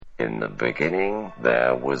In the beginning,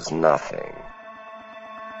 there was nothing.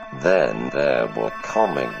 Then there were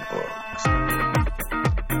comic books.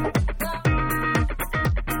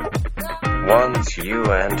 Once you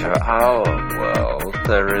enter our world,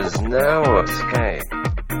 there is no escape.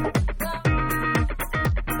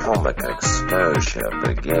 Comic exposure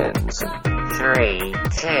begins in 3,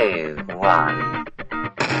 2, 1.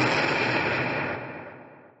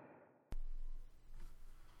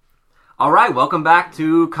 All right, welcome back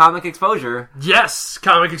to Comic Exposure. Yes,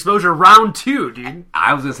 Comic Exposure Round 2, dude.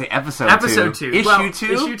 I was going to say Episode 2. Episode 2. Issue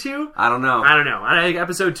 2? Issue 2? I don't know. I think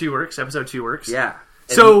Episode 2 works. Yeah.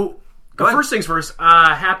 So, Go ahead. first things first,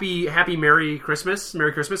 happy Merry Christmas.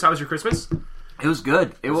 Merry Christmas. How was your Christmas? It was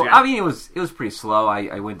good. It was pretty slow.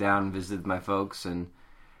 I went down and visited my folks and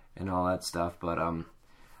all that stuff, but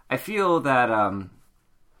I feel that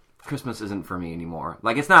Christmas isn't for me anymore.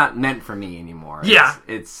 Like, it's not meant for me anymore. Yeah.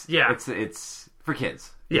 It's for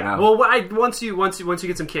kids. Yeah. You know? Well, once you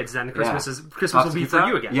get some kids, then Christmas will be for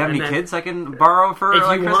you again. You have any kids I can borrow for if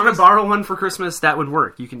like you Christmas? want to borrow one for Christmas, that would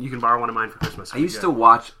work. You can borrow one of mine for Christmas. I used to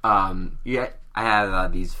watch I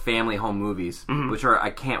have these family home movies, which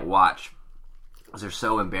I can't watch because they're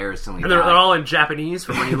so embarrassingly and they're bad. all in Japanese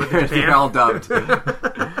from when you lived in Japan. They're all dubbed.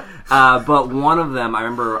 But one of them, I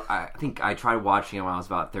remember, I think I tried watching it when I was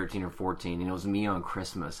about 13 or 14, and it was me on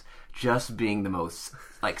Christmas, just being the most,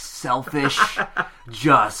 like, selfish,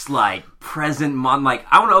 just, like, present mom. Like,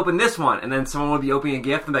 I want to open this one, and then someone would be opening a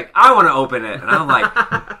gift, and be like, I want to open it. And I'm like,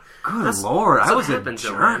 good Lord, I was a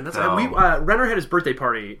jerk, though. Renner had his birthday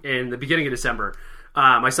party in the beginning of December,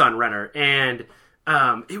 my son, Renner, and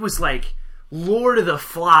it was, like, Lord of the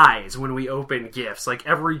Flies when we opened gifts. Like,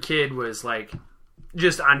 every kid was, like,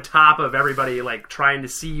 just on top of everybody, like, trying to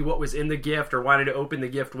see what was in the gift or wanted to open the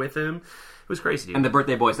gift with him. It was crazy, dude. And the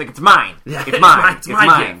birthday boy's like, it's mine. Yeah, it's mine. It's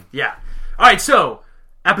mine. Gift. Yeah. All right, so,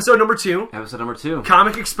 episode number 2.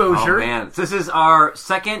 Comic Exposure. Oh, man. So this is our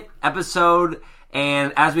second episode,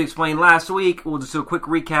 and as we explained last week, we'll just do a quick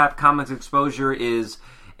recap. Comic Exposure is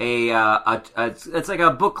it's like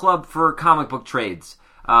a book club for comic book trades.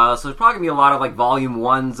 So there's probably going to be a lot of like volume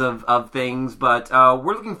 1s of things, but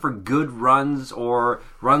we're looking for good runs or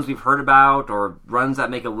runs we've heard about or runs that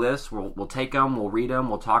make a list. We'll take them, we'll read them,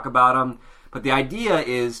 we'll talk about them. But the idea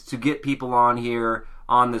is to get people on here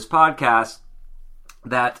on this podcast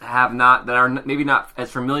that are maybe not as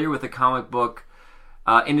familiar with the comic book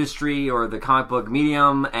industry or the comic book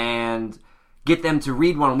medium, and get them to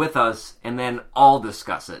read one with us and then all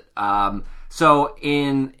discuss it. So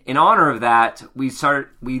in honor of that, we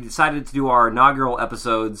decided to do our inaugural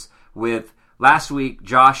episodes with last week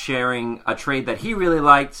Josh sharing a trade that he really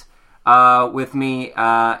liked with me,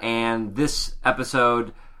 and this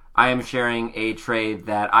episode I am sharing a trade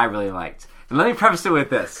that I really liked. And let me preface it with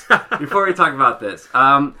this before we talk about this.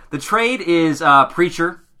 The trade is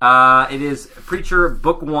Preacher. It is Preacher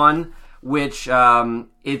Book 1, which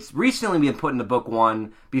it's recently been put into Book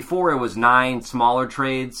 1. Before it was 9 smaller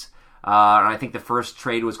trades. And I think the first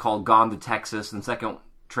trade was called Gone to Texas, and the second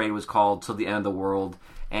trade was called Till the End of the World.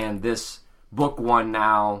 And this Book 1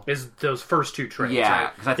 now is those first 2 trades. Yeah,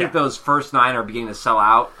 because I think those first 9 are beginning to sell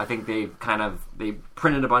out. I think they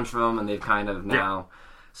printed a bunch of them, and they've kind of now,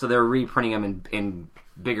 so they're reprinting them in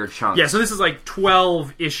bigger chunks. Yeah, so this is like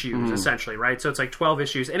 12 issues essentially, right? So it's like 12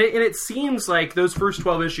 issues, and it seems like those first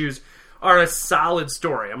 12 issues are a solid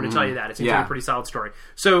story. I'm going to tell you that it seems like a pretty solid story.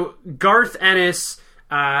 So Garth Ennis.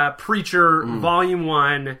 Preacher, Volume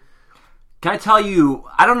 1. Can I tell you,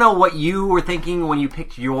 I don't know what you were thinking when you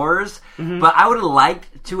picked yours, but I would have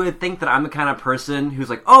liked to think that I'm the kind of person who's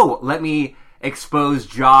like, oh, let me expose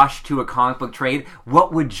Josh to a comic book trade.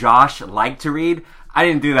 What would Josh like to read? I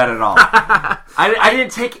didn't do that at all. I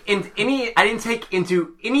didn't take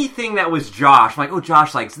into anything that was Josh. I'm like, oh,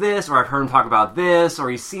 Josh likes this, or I've heard him talk about this, or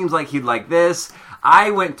he seems like he'd like this.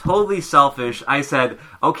 I went totally selfish. I said,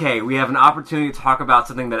 okay, we have an opportunity to talk about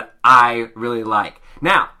something that I really like.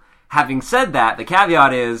 Now, having said that, the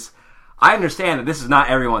caveat is, I understand that this is not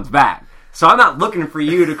everyone's bag. So I'm not looking for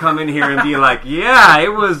you to come in here and be like, yeah,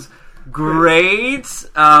 it was great.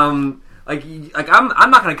 Like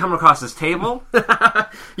I'm not going to come across this table.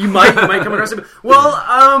 you might come across it.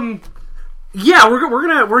 Well, yeah,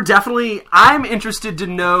 we're definitely. I'm interested to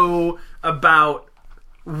know about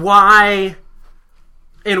why.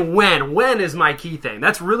 And when is my key thing.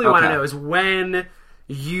 That's really what I want to know, is when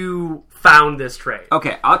you found this trade.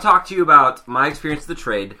 Okay, I'll talk to you about my experience with the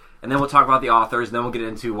trade, and then we'll talk about the authors, and then we'll get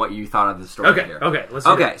into what you thought of the story here. Okay, let's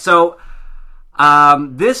do it. So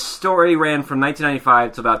this story ran from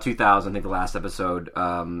 1995 to about 2000, I think the last episode.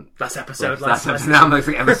 Last episode. Now I'm like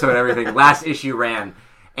episode everything. Last issue ran.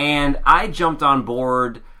 And I jumped on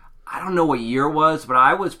board I don't know what year it was, but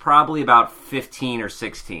I was probably about 15 or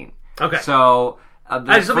 16. Okay. So let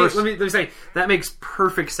me say that makes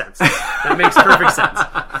perfect sense. That makes perfect sense.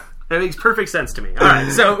 That makes perfect sense to me. All right.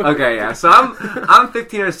 So okay, yeah. So I'm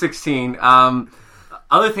 15 or 16.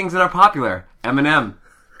 Other things that are popular: Eminem,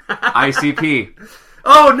 ICP.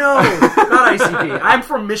 Oh no, not ICP. I'm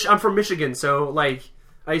from Michigan, so like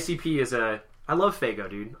ICP is I love Faygo,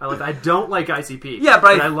 dude. I don't like ICP. Yeah,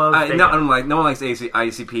 but I love Faygo. No one likes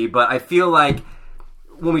ICP, but I feel like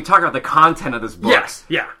when we talk about the content of this book, yes,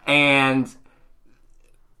 yeah, and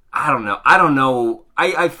I don't know.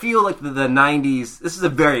 I feel like the 90s. This is a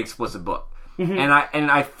very explicit book, and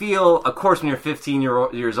I feel, of course, when you're 15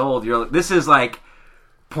 years old, you're like, this is like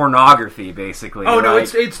pornography, basically. Oh no,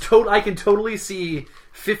 like, it's total. I can totally see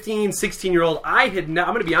 15, 16-year-old. I'm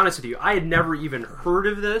going to be honest with you. I had never even heard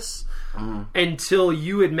of this until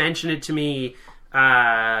you had mentioned it to me.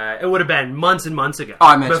 It would have been months and months ago. Oh,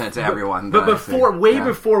 I mentioned it to everyone. But before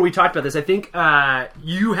we talked about this, I think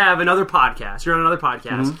you have another podcast. You're on another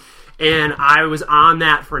podcast. And I was on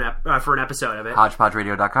that for an episode of it.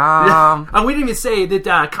 HodgepodgeRadio.com. We didn't even say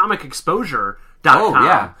that comicexposure.com. Oh,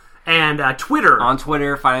 yeah. And Twitter. On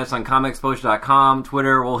Twitter, find us on comicexposure.com.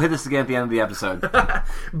 Twitter, we'll hit this again at the end of the episode.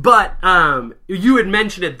 But you had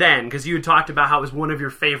mentioned it then, because you had talked about how it was one of your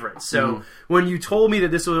favorites. So when you told me that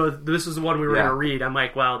this was the one we were going to read, I'm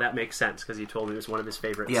like, well, that makes sense, because you told me it was one of his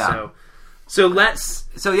favorites. Yeah. So let's...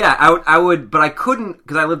 So yeah, I would, but I couldn't,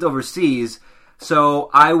 because I lived overseas. So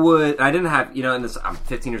I didn't have, I'm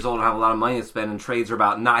 15 years old, I have a lot of money to spend, and trades are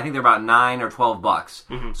I think they're about $9 or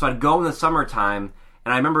 $12. So I'd go in the summertime,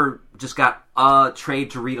 and I remember just got a trade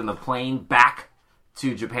to read on the plane back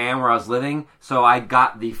to Japan where I was living. So I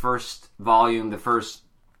got the first volume, the first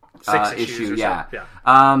 6 issue, or yeah. So.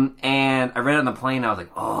 Yeah. And I read it on the plane, and I was like,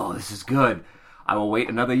 oh, this is good. I will wait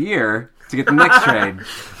another year to get the next trade.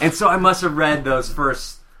 And so I must have read those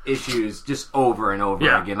first issues just over and over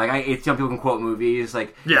again. Like some people can quote movies.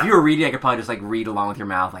 Like if you were reading, I could probably just like read along with your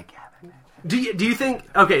mouth. Like, do you think?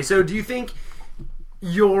 Okay, so do you think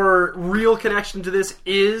your real connection to this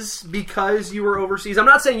is because you were overseas? I'm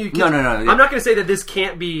not saying you. No. I'm not going to say that this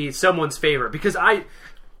can't be someone's favorite, because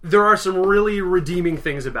there are some really redeeming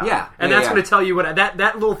things about it. And that's going to tell you what...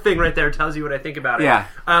 That little thing right there tells you what I think about it. Yeah.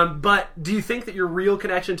 But do you think that your real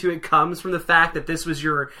connection to it comes from the fact that this was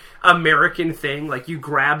your American thing? Like, you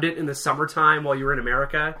grabbed it in the summertime while you were in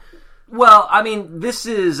America? Well, I mean, this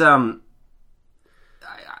is...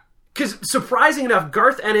 Because, surprising enough,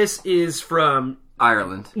 Garth Ennis is from...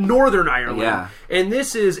 Ireland. Northern Ireland. Yeah. And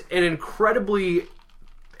this is an incredibly...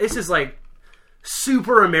 This is, like,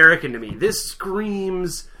 super American to me. This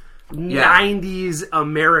screams... 90s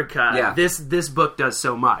America. Yeah. This book does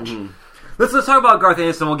so much. Let's talk about Garth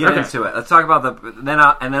Ennis and we'll get into it. Let's talk about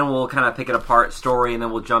and then we'll kind of pick it apart story, and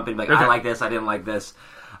then we'll jump in like I like this, I didn't like this.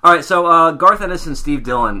 All right, so Garth Ennis and Steve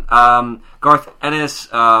Dillon. Garth Ennis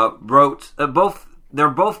wrote both. They're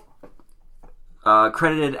both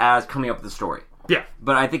credited as coming up with the story. Yeah,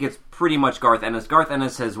 but I think it's pretty much Garth Ennis. Garth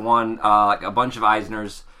Ennis has won like a bunch of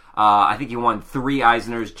Eisners. I think he won 3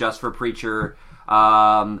 Eisners just for Preacher.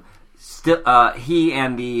 He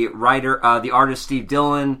and the writer, the artist Steve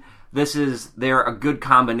Dillon, they're a good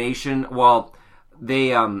combination. Well,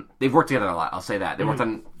 they've worked together a lot. I'll say that they worked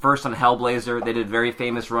first on Hellblazer. They did a very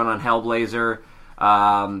famous run on Hellblazer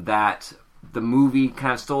that the movie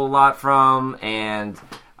kind of stole a lot from, and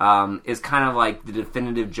is kind of like the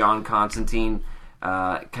definitive John Constantine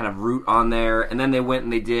kind of route on there. And then they went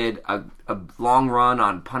and they did a long run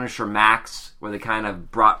on Punisher Max, where they kind of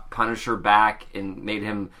brought Punisher back and made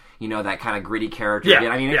him, that kind of gritty character. Yeah,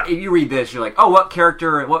 I mean, if you read this, you're like, oh,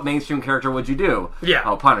 what mainstream character would you do? Yeah.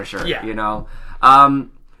 Oh, Punisher. Yeah.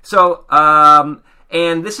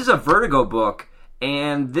 And this is a Vertigo book,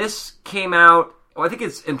 and this came out. Well, I think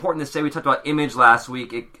it's important to say, we talked about Image last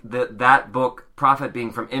week. That book, Prophet,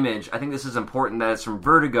 being from Image. I think this is important that it's from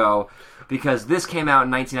Vertigo, because this came out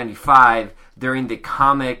in 1995 during the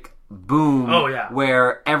comic boom. Oh, yeah.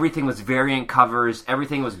 Where everything was variant covers,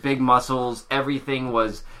 everything was big muscles, everything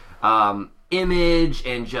was Image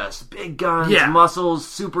and just big guns, muscles,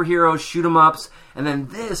 superheroes, shoot 'em ups, and then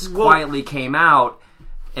this quietly came out,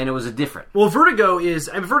 and it was a different. Well, Vertigo is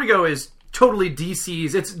totally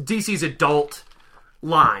DC's adult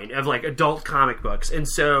line of like adult comic books, and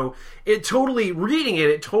so it totally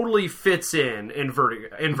fits in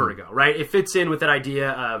Vertigo, right? It fits in with that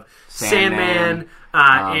idea of Sandman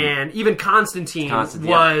and even Constantine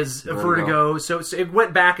was Vertigo. So it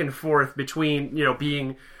went back and forth between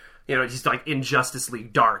being just like in Justice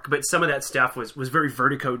League Dark, but some of that stuff was very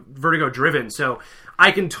Vertigo driven. So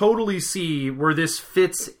I can totally see where this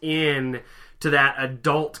fits in to that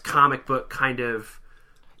adult comic book kind of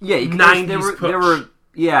 90s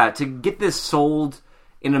push. To get this sold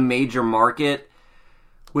in a major market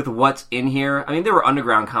with what's in here. I mean, there were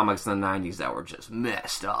underground comics in the 90s that were just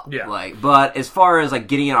messed up. Yeah. But as far as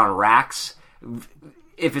getting it on racks,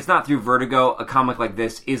 if it's not through Vertigo, a comic like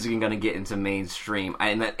this isn't going to get into mainstream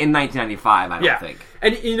in 1995. I don't think.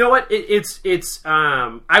 And you know what? It's.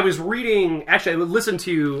 I was reading. Actually, I listened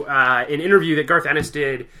to an interview that Garth Ennis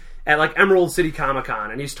did at Emerald City Comic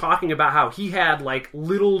Con, and he's talking about how he had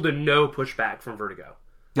little to no pushback from Vertigo.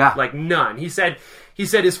 Yeah, none. He said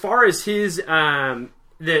as far as his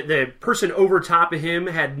the person over top of him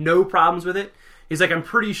had no problems with it. He's I'm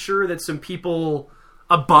pretty sure that some people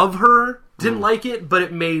above her didn't like it, but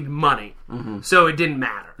it made money, so it didn't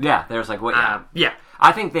matter. Yeah, there's what? Yeah.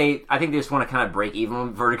 I think they just want to kind of break even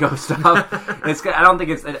with Vertigo stuff. I don't think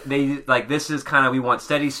it's this is kind of, we want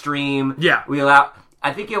steady stream. Yeah, we allow.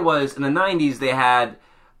 I think it was in the 90s they had.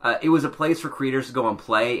 It was a place for creators to go and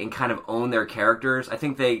play and kind of own their characters. I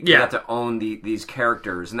think they got to own these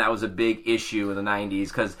characters, and that was a big issue in the 90s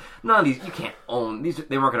because none of these you can't own these.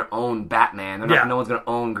 They weren't going to own Batman. No one's going to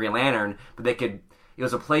own Green Lantern, but they could. It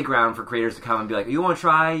was a playground for creators to come and be like, "You want to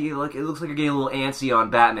try? It looks like you're getting a little antsy on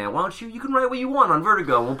Batman. Why don't you? You can write what you want on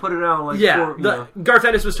Vertigo. And we'll put it out Garth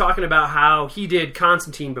Ennis was talking about how he did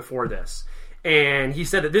Constantine before this, and he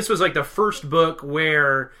said that this was the first book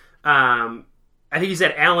where I think he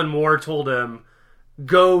said Alan Moore told him,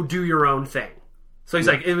 "Go do your own thing." So he's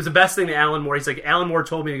it was the best thing to Alan Moore. He's Alan Moore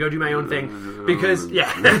told me to go do my own thing because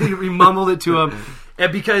he mumbled it to him.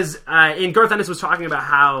 And because and Garth Ennis was talking about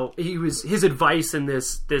how his advice in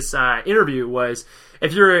this interview was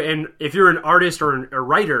if you're an artist or a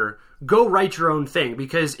writer, go write your own thing,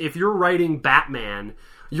 because if you're writing Batman,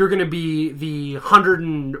 you're going to be the 100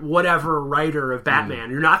 and whatever writer of Batman.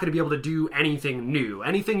 You're not going to be able to do anything new.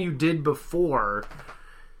 Anything you did before.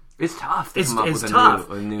 It's tough. It's tough.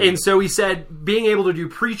 And so he said being able to do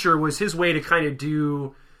Preacher was his way to kind of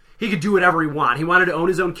do... He could do whatever he wanted. He wanted to own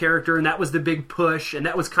his own character, and that was the big push, and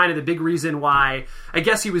that was kind of the big reason why I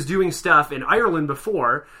guess he was doing stuff in Ireland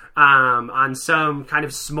before on some kind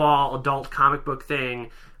of small adult comic book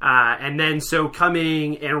thing. And then so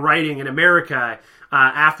coming and writing in America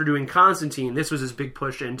after doing Constantine, this was his big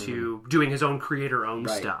push into doing his own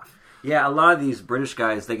creator-owned stuff. Yeah, a lot of these British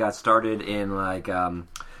guys, they got started in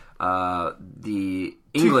the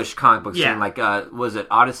English comic book scene, was it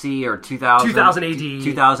Odyssey or 2000? 2000 AD.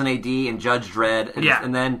 2000 AD and Judge Dredd.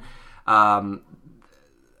 And then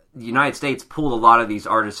the United States pulled a lot of these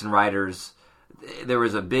artists and writers. There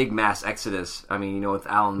was a big mass exodus. I mean, with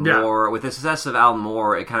Alan Moore, with the success of Alan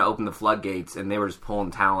Moore, it kind of opened the floodgates, and they were just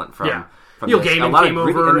pulling talent from Neil Gaiman came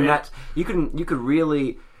over. You could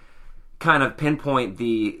really kind of pinpoint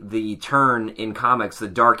the turn in comics, the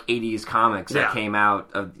dark 80s comics that came out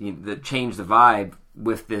of that changed the vibe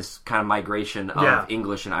with this kind of migration of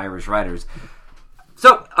English and Irish writers.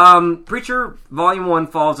 So, Preacher Volume 1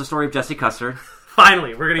 follows the story of Jesse Custer.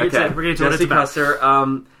 Finally, we're gonna get to what it's about. Jesse Custer,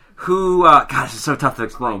 who gosh, it's so tough to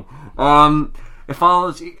explain. It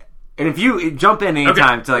follows, and if you jump in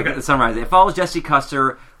anytime to summarize it follows Jesse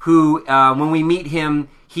Custer, who when we meet him,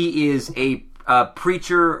 he is a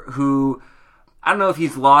preacher who, I don't know if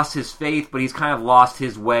he's lost his faith, but he's kind of lost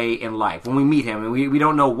his way in life. When we meet him, and we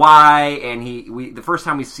don't know why, and the first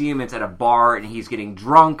time we see him, it's at a bar, and he's getting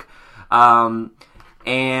drunk,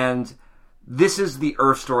 and this is the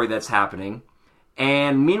Earth story that's happening.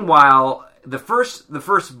 And meanwhile, the first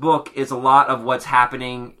book is a lot of what's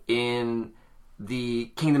happening in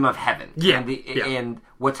the Kingdom of Heaven, and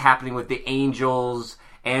what's happening with the angels,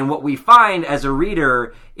 and what we find as a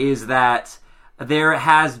reader is that there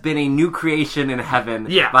has been a new creation in heaven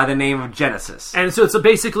by the name of Genesis. And so it's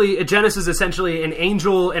basically, a Genesis is essentially an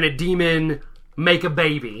angel and a demon make a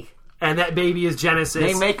baby. And that baby is Genesis.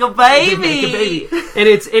 They make a baby! They make a baby. And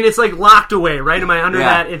it's locked away, right? Am I under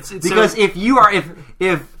that? It's because if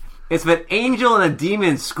it's an angel and a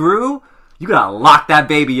demon screw, you gotta lock that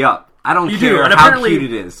baby up. I don't care how cute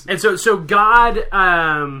it is. And so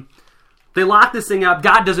God... They locked this thing up.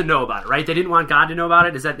 God doesn't know about it, right? They didn't want God to know about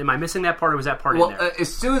it. Am I missing that part, or was that part in there? As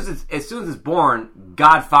soon as it's born,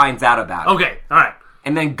 God finds out about it. Okay, all right.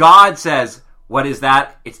 And then God says, "What is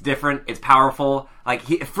that? It's different. It's powerful."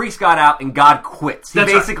 It freaks God out, and God quits. He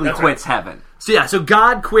basically quits heaven. So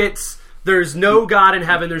God quits. There's no God in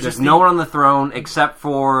heaven. There's just no one on the throne except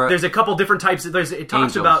for... There's a couple different types. It talks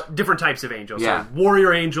angels. about different types of angels. Yeah. So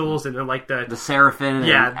warrior angels and the seraphim.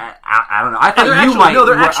 Yeah. I don't know. I thought you might... No,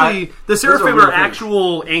 they're actually... The seraphim are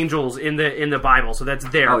actual angels in the Bible, so that's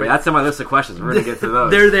there. Oh, yeah, that's on my list of questions. We're going to get to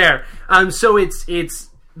those. They're there. So it's...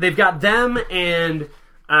 They've got them and...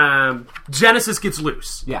 Genesis gets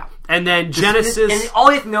loose. Yeah. And then Genesis... And all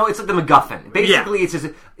you have to know, it's like the MacGuffin. Basically, it's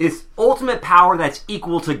it's ultimate power that's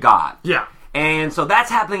equal to God. Yeah. And so that's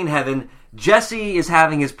happening in heaven. Jesse is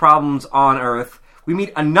having his problems on Earth. We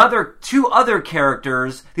meet two other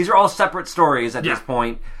characters. These are all separate stories at this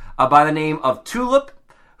point. By the name of Tulip,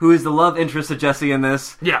 who is the love interest of Jesse in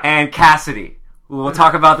this, and Cassidy. We'll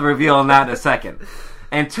talk about the reveal on that in a second.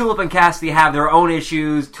 And Tulip and Cassidy have their own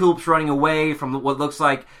issues. Tulip's running away from what looks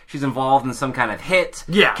like she's involved in some kind of hit.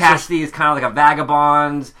 Yeah. Cassidy is kind of like a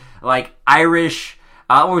vagabond, like Irish...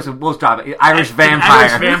 we'll drop it. Irish vampire.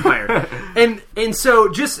 Irish vampire. and so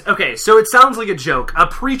just... Okay, so it sounds like a joke. A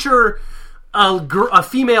preacher, a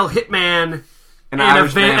female hitman... An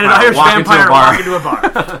Irish vampire walk into a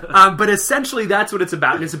bar. But essentially, that's what it's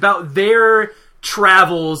about. And it's about their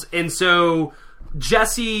travels. And so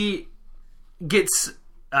Jesse gets...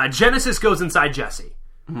 Genesis goes inside Jesse.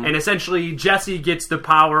 Mm-hmm. And essentially, Jesse gets the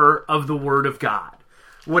power of the Word of God.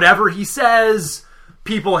 Whatever he says,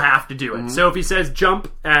 people have to do it. Mm-hmm. So if he says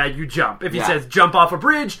jump, you jump. If he says jump off a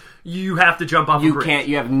bridge, you have to jump off a bridge.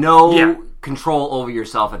 You have no... control over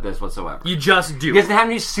yourself at this whatsoever. You just do. He doesn't have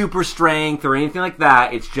any super strength or anything like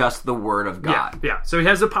that. It's just the Word of God. Yeah. So he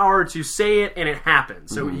has the power to say it and it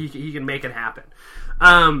happens. So he can make it happen.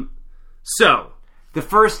 So the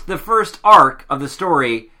first arc of the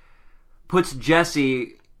story puts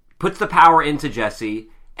the power into Jesse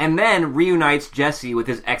and then reunites Jesse with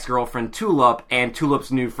his ex-girlfriend Tulip and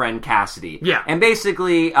Tulip's new friend Cassidy. Yeah. And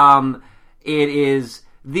basically it is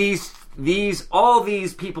all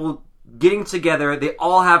these people getting together. They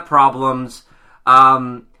all have problems.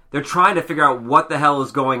 They're trying to figure out what the hell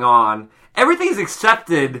is going on. Everything's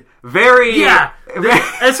accepted very... Yeah.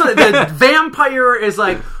 That's what the vampire is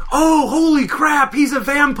like, oh, holy crap, he's a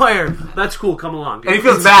vampire. That's cool, come along. And he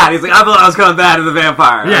feels bad. He's like, I thought I was coming bad as a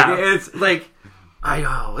vampire. Yeah. Like, it's like...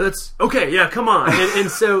 that's... Okay, yeah, come on.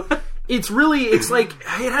 And so... It's like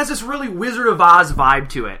it has this really Wizard of Oz vibe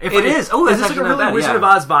to it. It is. Oh, that's like a really Wizard of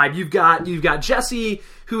Oz vibe. You've got Jesse,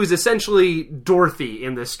 who is essentially Dorothy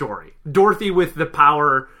in this story. Dorothy with the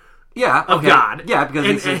power of God. Yeah,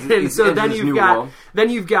 because then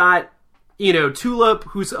you've got Tulip,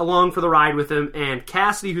 who's along for the ride with him, and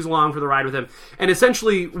Cassidy, who's along for the ride with him. And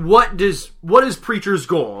essentially, what is Preacher's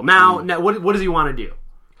goal now? What does he want to do?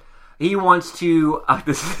 He wants to... what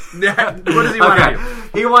does he want to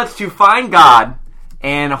do? He wants to find God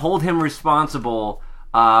and hold him responsible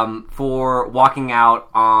for walking out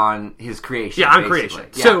on his creation. Yeah, on creation.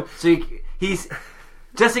 Yeah. So he's...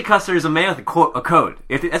 Jesse Custer is a man with a code.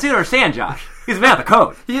 That's what you understand, Josh. He's a man with a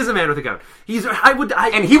code. He is a man with a code.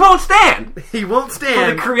 And he won't stand. He won't stand.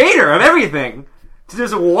 For the creator of everything to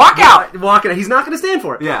just walk out. He's not going to stand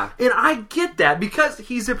for it. Yeah. And I get that because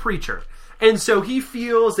he's a preacher. And so he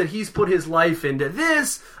feels that he's put his life into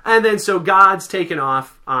this, and then so God's taken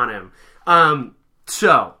off on him.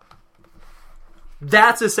 So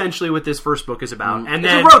that's essentially what this first book is about. And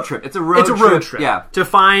it's a road trip. It's a road trip. Yeah. To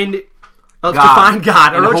find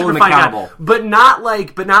God. A road trip to find God. But not like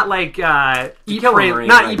eat,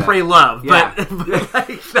 pray, love. Yeah. But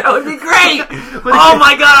that would be great. Oh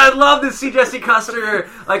my God, I'd love to see Jesse Custer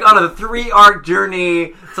like on a 3-arc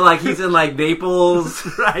journey to like he's in like Naples.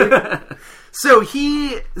 Right. So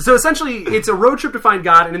essentially it's a road trip to find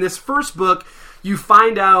God, and in this first book you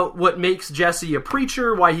find out what makes Jesse a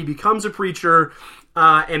preacher, why he becomes a preacher,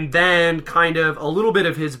 and then kind of a little bit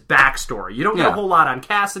of his backstory. You don't get a whole lot on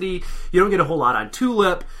Cassidy, you don't get a whole lot on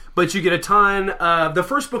Tulip, but you get a ton of... The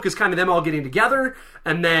first book is kind of them all getting together,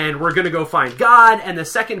 and then we're going to go find God, and the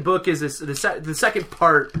second book is the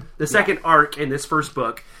second arc in this first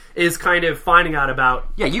book is kind of finding out about...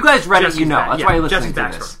 Yeah, you guys read it, That's why you're listening to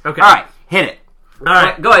this. Okay. All right, hit it. All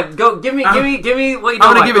right. Go ahead. Go. Give me what you know.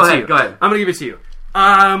 I'm going to give it to you. Go ahead. I'm going to give it to you.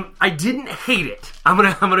 I didn't hate it. I'm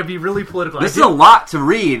gonna be really political. This is a lot to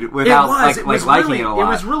read without liking it a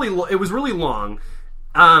lot. It was really long.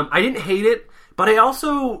 I didn't hate it, but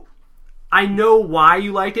I know why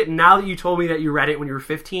you liked it. And now that you told me that you read it when you were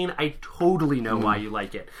 15, I totally know why you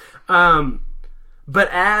like it. But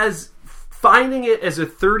as finding it as a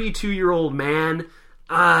 32-year-old man,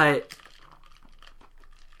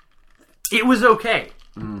 it was okay.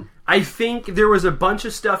 I think there was a bunch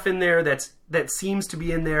of stuff in there that seems to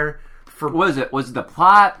be in there for... Was it the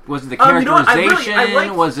plot? Was it the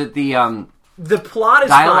characterization? Was it the the plot is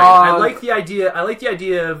dialogue? fine. I like the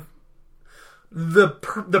idea of the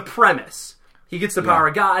premise. He gets the power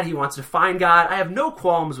of God. He wants to find God. I have no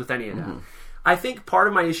qualms with any of that. I think part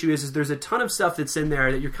of my issue is there's a ton of stuff that's in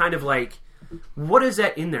there that you're kind of like, what is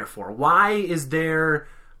that in there for? Why is there...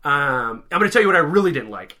 I'm going to tell you what I really didn't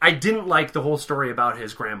like. I didn't like the whole story about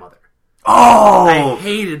his grandmother. Oh! I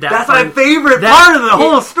hated that. That's part. my favorite part of the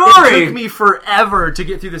whole story. It took me forever to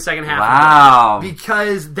get through the second half Wow. of it.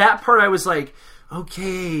 Because that part I was like,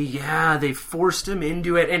 okay, yeah, they forced him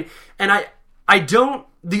into it. And I don't...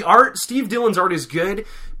 The art, Steve Dillon's art is good,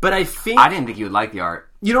 but I think... I didn't think you would like the art.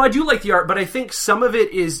 You know, I do like the art, but I think some of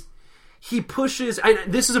it is... He pushes...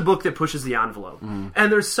 this is a book that pushes the envelope.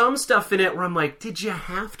 And there's some stuff in it where I'm like, did you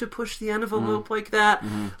have to push the envelope like that?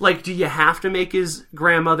 Like, do you have to make his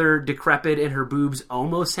grandmother decrepit and her boobs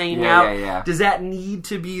almost hanging out? Yeah. Does that need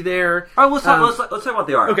to be there? All right, let's talk about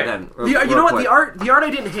the art Okay. then. You know what? The art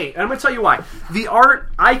I didn't hate. And I'm going to tell you why. The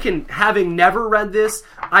art, having never read this,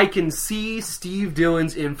 I can see Steve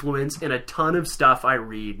Dillon's influence in a ton of stuff I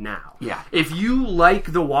read now. Yeah. If you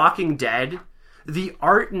like The Walking Dead... The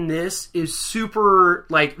art in this is super,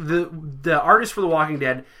 like, the artist for The Walking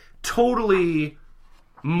Dead totally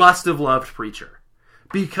must have loved Preacher.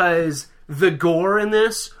 Because the gore in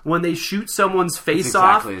this, when they shoot someone's face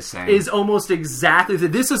off, is almost exactly...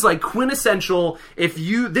 This is, like, quintessential.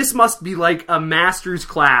 This must be, like, a master's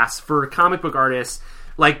class for comic book artists,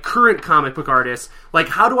 like, current comic book artists. Like,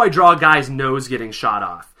 how do I draw a guy's nose getting shot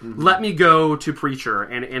off? Let me go to Preacher,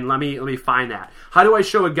 and let me find that. How do I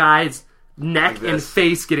show a guy's... neck and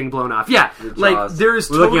face getting blown off. Yeah, like there's.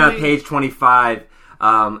 We're looking at page 25.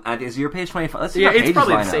 And is your page 25? Let's see. Yeah, it's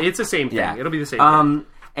probably it's the same thing. Yeah. It'll be the same thing.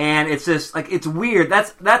 And it's just like it's weird.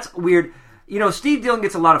 That's weird. You know, Steve Dillon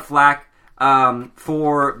gets a lot of flack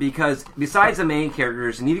because besides the main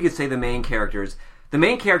characters, and even you could say the main characters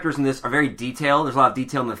in this are very detailed. There's a lot of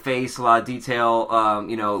detail in the face, a lot of detail,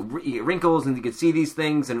 wrinkles, and you can see these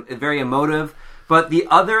things, and very emotive. But the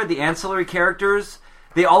ancillary characters.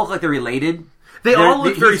 They all look like they're related. They all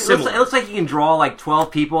look very similar. It looks like he can draw like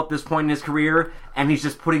 12 people at this point in his career, and he's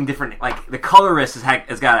just putting different... Like, the colorist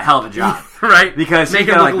has got a hell of a job. Right. Because he's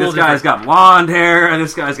got, like, this guy's got blonde hair, and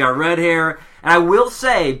this guy's got red hair. And I will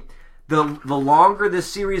say, the longer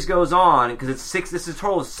this series goes on, because this is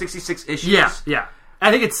total of 66 issues. Yeah.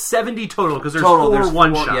 I think it's 70 total, because there's four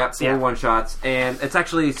one-shots. Yeah, 4 one-shots. And it's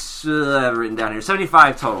actually written down here.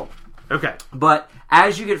 75 total. Okay. But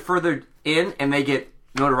as you get further in, and they get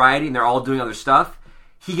notoriety, and they're all doing other stuff,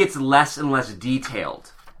 he gets less and less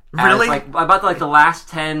detailed. Really? About the last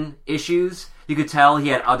 10 issues, you could tell he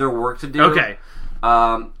had other work to do. Okay.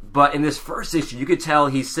 But in this first issue, you could tell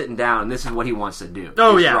he's sitting down, and this is what he wants to do.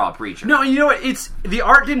 Oh, yeah. Draw a Preacher. No, you know what? The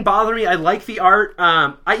art didn't bother me. I like the art.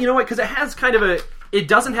 You know what? Because it has kind of it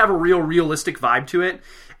doesn't have a realistic vibe to it,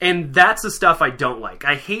 and that's the stuff I don't like.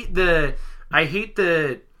 I hate the...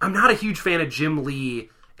 I'm not a huge fan of Jim Lee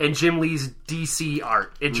and Jim Lee's DC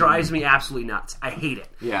art. It drives me absolutely nuts. I hate it.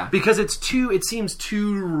 Yeah. Because it seems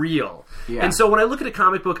too real. Yeah. And so when I look at a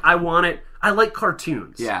comic book, I like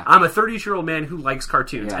cartoons. Yeah. I'm a 30-year-old man who likes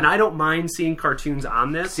cartoons. Yeah. And I don't mind seeing cartoons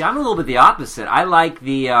on this. See, I'm a little bit the opposite. I like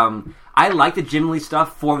the Jim Lee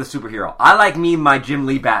stuff for the superhero. I like my Jim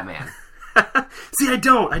Lee Batman. See, I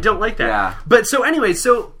don't like that. Yeah. But so anyway,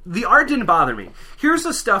 so the art didn't bother me. Here's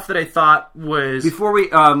the stuff that I thought was... Before we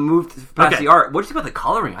moved past the art, what do you think about the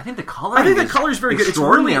coloring? I think the coloring is very good.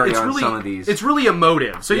 Extraordinary on some of these. It's really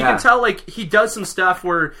emotive. So you can tell, like, he does some stuff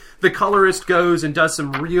where the colorist goes and does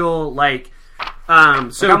some real, like...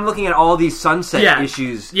 So I'm looking at all these Sunset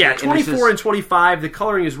issues. Yeah, 24 and 25. The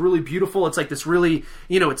coloring is really beautiful. It's like this really,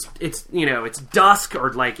 it's dusk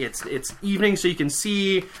or like it's evening, so you can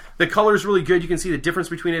see the color is really good. You can see the difference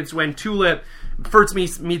between it. It's when Tulip first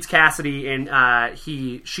meets Cassidy, and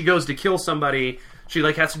she goes to kill somebody. She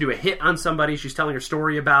like has to do a hit on somebody. She's telling her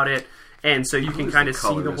story about it, and so you can kind of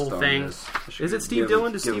see the whole thing. Is it Steve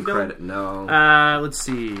Dillon? Does Steve Dillon? No. Let's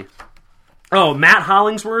see. Oh, Matt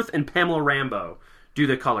Hollingsworth and Pamela Rambeau do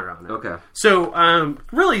the color on it. Okay. So,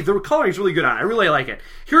 really, the coloring is really good on it. I really like it.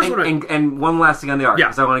 Here's and one last thing on the art,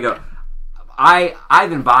 because I want to go. I've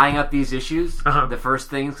been buying up these issues, the first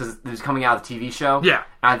things, because it's coming out of the TV show. Yeah.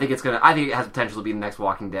 And I think it has potential to be the next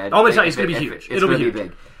Walking Dead. I'm going to tell you, it's going to be huge. It'll be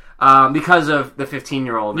big. Because of the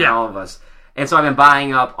 15-year-old and all of us. And so I've been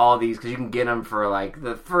buying up all these, because you can get them for, like,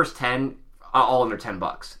 the first 10... all under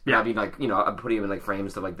 $10. Yeah, I mean, like, I'm putting them in like frames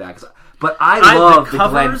and stuff like that. But I love the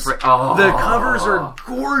covers. The covers are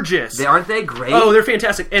gorgeous. Aren't they great? Oh, they're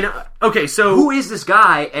fantastic. And okay, so who is this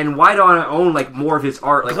guy, and why don't I own like more of his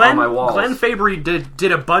art like on my walls? Glenn Fabry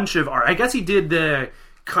did a bunch of art. I guess he did the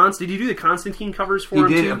Did you do the Constantine covers for him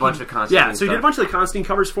too? He did a bunch of Constantine. Yeah, so he did a bunch of the Constantine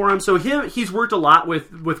covers for him. So he's worked a lot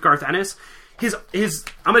with Garth Ennis. I'm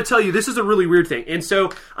going to tell you, this is a really weird thing. And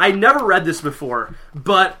so I never read this before,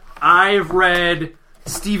 but I've read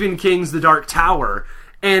Stephen King's The Dark Tower,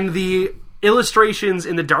 and the illustrations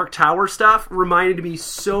in The Dark Tower stuff reminded me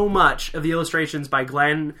so much of the illustrations by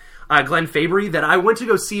Glenn Glenn Fabry, that I went to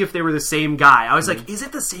go see if they were the same guy. I was like, is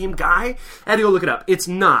it the same guy? I had to go look it up. It's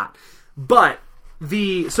not. But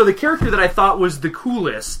the character that I thought was the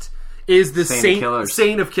coolest is the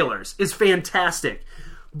Saint of Killers. Is fantastic.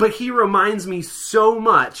 But he reminds me so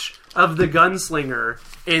much of the gunslinger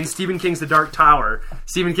in Stephen King's The Dark Tower.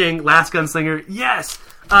 Stephen King, Last Gunslinger. Yes.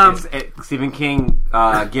 Stephen King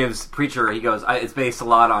gives Preacher. He goes, it's based a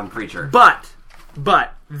lot on Preacher. But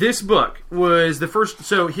this book was the first.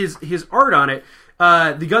 So his art on it,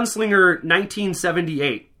 The Gunslinger,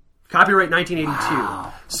 1978, copyright 1982.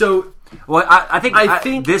 Wow. So. Well, I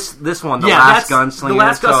think this one, Last Gunslinger. The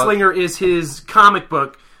Last Gunslinger is his comic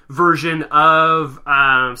book version of.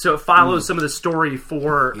 So it follows some of the story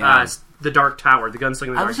for The Dark Tower, The Gunslinger.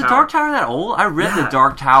 In the Dark Was Tower. The Dark Tower that old? I read The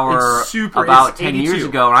Dark Tower about 10 years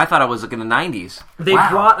ago, and I thought it was like in the 90s. They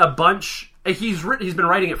brought a bunch. He's been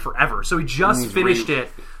writing it forever, so he just finished it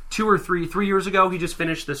 3 years ago. He just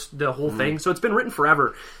finished the whole thing, so it's been written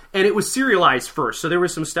forever. And it was serialized first, so there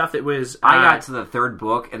was some stuff that was... I got to the third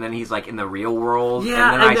book, and then he's like in the real world, and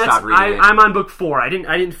then I stopped reading it. I'm on book 4. I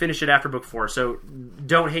didn't finish it after book 4, so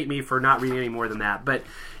don't hate me for not reading any more than that. But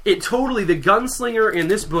it totally... The gunslinger in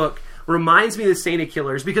this book reminds me of the Saint of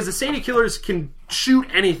Killers, because the Saint of Killers can shoot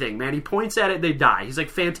anything, man. He points at it, they die. He's like,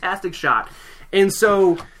 fantastic shot. And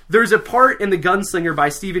so there's a part in The Gunslinger by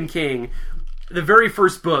Stephen King, the very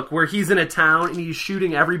first book, where he's in a town and he's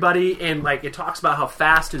shooting everybody, and like it talks about how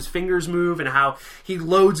fast his fingers move and how he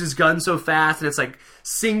loads his gun so fast, and it's like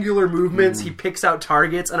singular movements. He picks out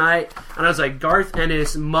targets, and I was like, Garth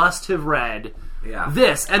Ennis must have read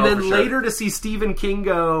this, and then later to see Stephen King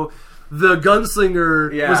go, The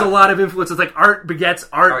Gunslinger was a lot of influence. It's like art begets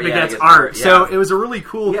art begets art. Yeah. So it was a really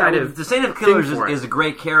cool kind of. The Saint of Killers is a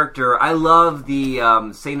great character. I love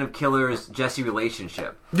the Saint of Killers Jesse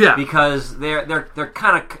relationship. Yeah, because they're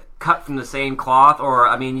kind of cut from the same cloth. Or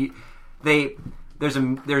I mean, there's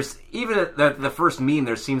even the first meeting.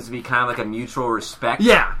 There seems to be kind of like a mutual respect.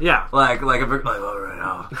 Yeah. Like all right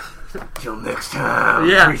now. Till next time,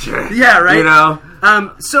 preacher. Yeah, right. You know.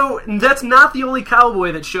 So that's not the only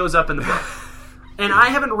cowboy that shows up in the book. And I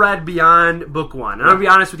haven't read beyond book 1. And I'll be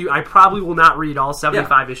honest with you, I probably will not read all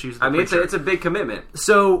 75 issues. Of the Preacher. It's a big commitment.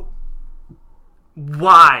 So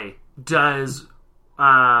why does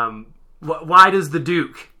the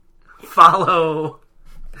Duke follow?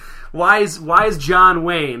 Why is John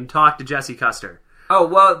Wayne talk to Jesse Custer? Oh,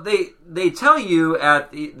 well, they tell you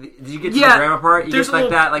did you get to the grandma part? You get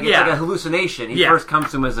like that, like it's like a hallucination. He first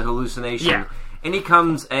comes to him as a hallucination. Yeah. And he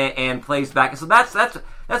comes and plays back. So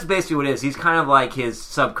that's basically what it is. He's kind of like his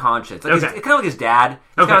subconscious. Like it's kind of like his dad.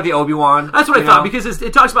 He's kind of the Obi-Wan. That's what I thought, because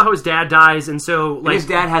it talks about how his dad dies, and so like his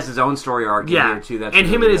dad has his own story arc in here too. That's and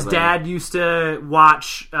him and his dad used to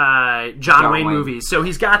watch John Wayne movies, so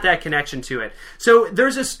he's got that connection to it. So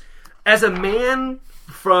there's this, as a man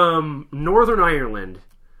from Northern Ireland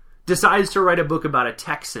decides to write a book about a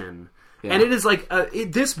Texan, and it is like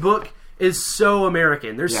this book is so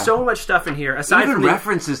American. There's so much stuff in here. Aside even from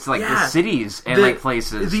references to like the cities and like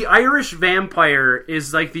places. The Irish vampire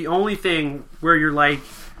is like the only thing where you're like,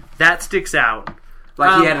 that sticks out.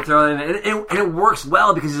 Like he had to throw it in, and it works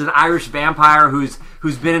well because he's an Irish vampire who's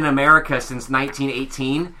been in America since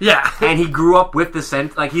 1918. Yeah, and he grew up with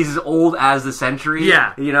the like he's as old as the century.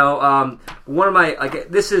 Yeah, you know, one of my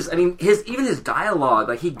this is, I mean, his dialogue,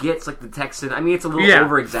 like he gets like the Texan. I mean, it's a little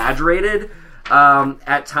over exaggerated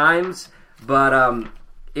at times, but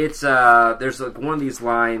it's there's like one of these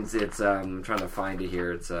lines. It's I'm trying to find it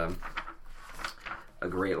here. It's a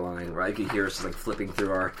great line, right? You can hear us like flipping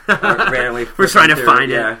through our randomly. We're trying to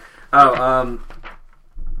find it. Oh,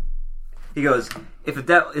 he goes, if the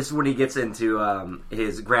devil, this is when he gets into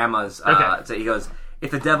his grandma's. So he goes, if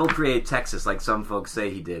the devil created Texas like some folks say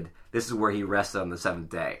he did, this is where he rested on the seventh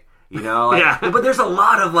day. You know, like, but there's a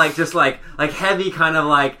lot of like just like heavy kind of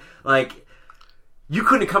like you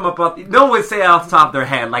couldn't come up with, no one would say off the top of their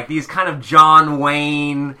head, like these kind of John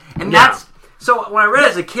Wayne, and that's. So when I read it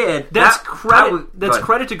as a kid, that's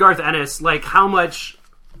credit to Garth Ennis, like how much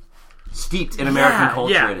steeped in American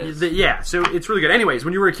culture it is. So it's really good. Anyways,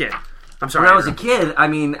 when you were a kid, I'm sorry. When I was a kid, I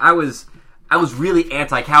mean, I was really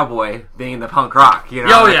anti-cowboy, being the punk rock. You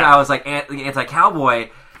know, I was like anti-cowboy,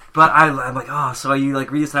 but I'm like, oh, so you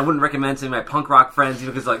like read this? And I wouldn't recommend to my punk rock friends, you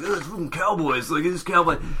know, because like, it's fucking cowboys, like it's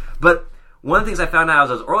cowboy, but. One of the things I found out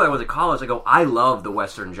as early I was at college, I go, I love the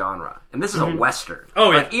Western genre. And this is a Western. Oh,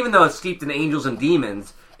 yeah. Like, even though it's steeped in angels and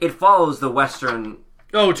demons, it follows the Western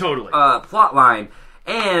plot line.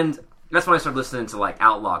 And that's when I started listening to, like,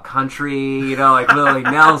 outlaw country, you know, like Willie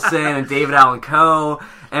Nelson and David Allan Coe.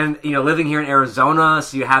 And, you know, living here in Arizona,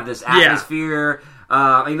 so you have this atmosphere.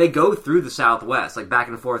 I mean, they go through the Southwest, like back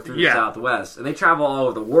and forth through the Southwest, and they travel all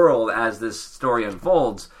over the world as this story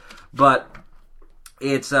unfolds. But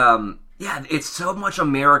it's it's so much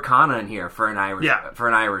Americana in here for an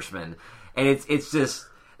Irishman, and it's just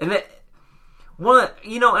and that one,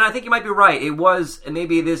 and I think you might be right. It was, and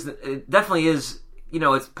maybe it definitely is.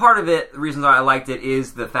 It's part of it. The reason I liked it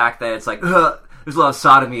is the fact that it's like. There's a lot of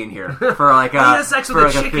sodomy in here for like he has sex with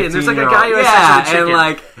a chicken. There's like a guy who has sex with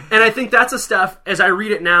a chicken. And I think that's the stuff. As I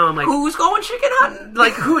read it now, I'm like, who's going chicken hunting?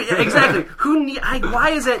 Like who exactly?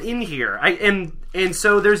 Why is that in here? And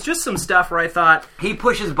so there's just some stuff where I thought he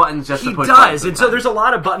pushes buttons just to push buttons. He does, and so there's a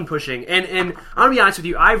lot of button pushing. And I'm gonna be honest with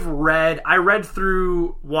you. I've read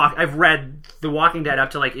The Walking Dead up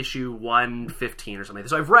to like issue 115 or something.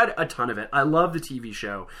 So I've read a ton of it. I love the TV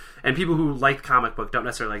show. And people who like comic book don't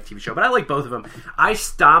necessarily like the TV show, but I like both of them. I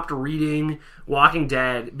stopped reading Walking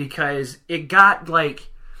Dead because it got like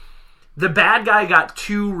the bad guy got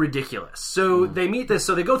too ridiculous. So they meet this.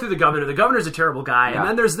 So they go through the governor. The governor's a terrible guy, and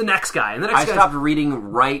then there's the next guy. And the next I stopped reading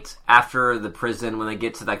right after the prison when they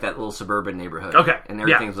get to like that little suburban neighborhood. Okay, and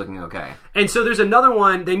everything's looking okay. And so there's another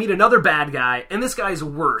one. They meet another bad guy, and this guy's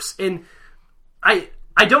worse. And I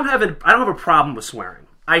don't have a problem with swearing.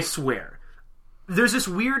 I swear. There's this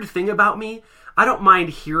weird thing about me. I don't mind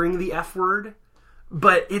hearing the F word,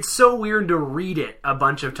 but it's so weird to read it a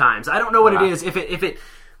bunch of times. I don't know what it is.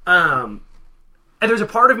 And there's a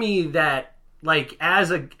part of me that, like,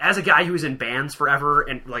 as a guy who was in bands forever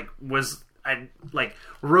and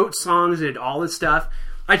wrote songs and did all this stuff,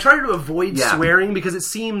 I try to avoid swearing because it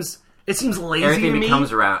seems lazy everything to me.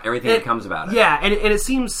 Everything becomes about it. Yeah, and it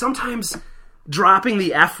seems sometimes dropping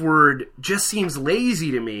the F word just seems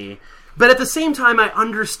lazy to me. But at the same time, I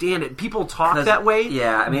understand it. People talk that way.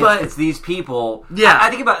 Yeah, I mean, it's these people. Yeah, I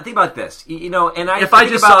think about this. And if I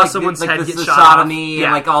just saw someone's head get the shot sodomy off,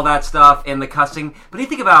 and like all that stuff and the cussing. But you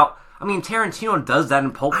think about, I mean, Tarantino does that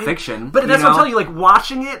in Pulp Fiction. But that's what I'm telling you. Like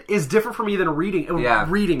watching it is different for me than reading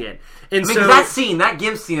it. And because that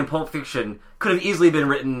Gibbs scene in Pulp Fiction could have easily been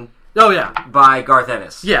written. Oh yeah, by Garth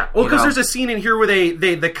Ennis. Yeah, well, because there's a scene in here where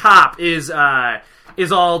the cop is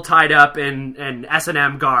all tied up in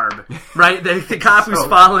S&M garb, right? The cop who's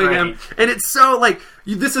following him, and it's so like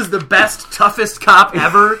this is the best, toughest cop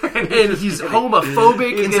ever, and he's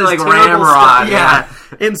homophobic and says like terrible stuff. Yeah,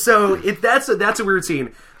 and so that's a weird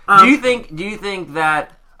scene. Do you think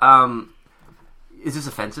that is this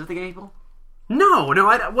offensive to gay people? No.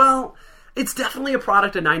 Well, it's definitely a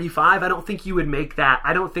product of '95. I don't think you would make that.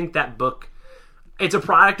 I don't think that book. It's a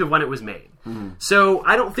product of when it was made, so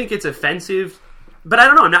I don't think it's offensive. But I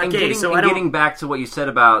don't know. I'm not gay, so I don't. Getting back to what you said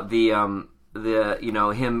about the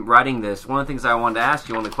him writing this, one of the things I wanted to ask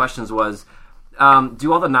you, one of the questions was,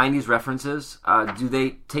 do all the '90s references do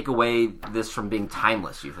they take away this from being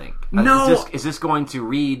timeless? You think? No. Is this going to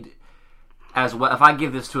read as well? If I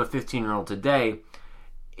give this to a 15-year-old today,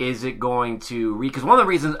 is it going to read? Because one of the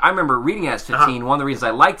reasons I remember reading it as 15, one of the reasons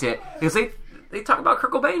I liked it is they talk about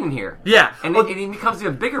Kurt Cobain in here. Yeah. And it becomes a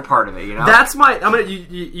bigger part of it, That's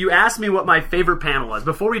you asked me what my favorite panel was.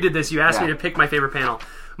 Before we did this, you asked me to pick my favorite panel.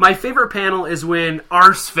 My favorite panel is when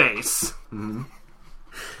Arseface...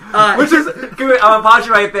 which is... I'm going to pause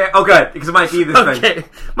you right there. Oh, good, because it might be this thing. Okay.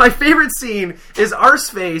 My favorite scene is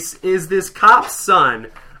Arseface is this cop's son.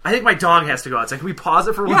 I think my dog has to go outside. Can we pause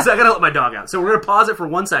it for 1 second? I gotta let my dog out. So we're going to pause it for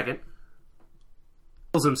 1 second.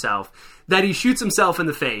 Himself that he shoots himself in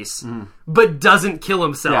the face but doesn't kill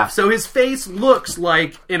himself, so his face looks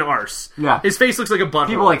like an arse. His face looks like a butthole.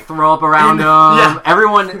 People like throw up around him.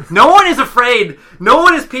 Everyone, no one is afraid, no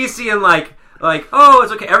one is PC and like oh,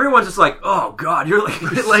 it's okay. Everyone's just like, oh god, you're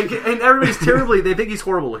like and everybody's terribly, they think he's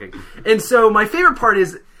horrible looking. And so my favorite part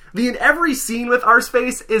is in every scene with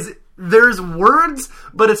Arseface is there's words,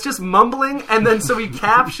 but it's just mumbling, and then so he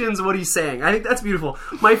captions what he's saying. I think that's beautiful.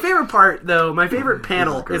 My favorite part, though, my favorite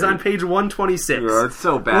panel is on page 126. Yeah, it's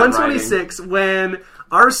so bad 126, writing. When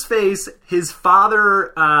Arseface, his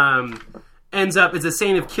father, ends up as a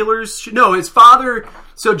saint of killers. No, his father...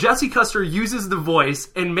 So Jesse Custer uses the voice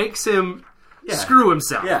and makes him... screw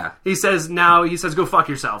himself. Yeah. He says, go fuck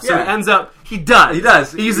yourself. So he ends up, he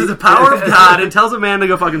does. He uses the power of God and tells a man to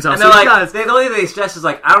go fuck himself. And so he does. The only thing they stress is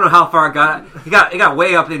like, I don't know how far it got. It got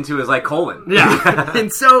way up into his like colon. Yeah.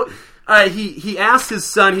 And so he asks his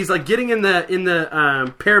son, he's like getting in the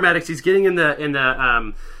paramedics, he's getting in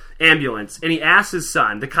the ambulance, and he asks his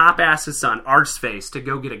son, the cop asks his son, Arseface, to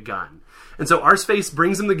go get a gun. And so Arseface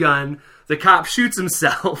brings him the gun, the cop shoots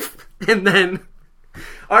himself, and then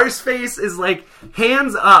Arseface is like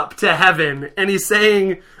hands up to heaven, and he's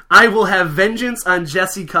saying, I will have vengeance on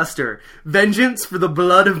Jesse Custer, vengeance for the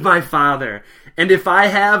blood of my father. And if I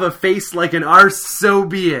have a face like an arse, so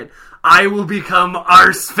be it. I will become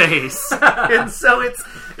Arseface. And so it's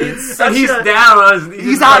such he's down on his,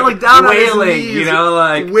 he's out like down wailing, on his knees, you know,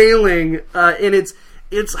 like wailing, and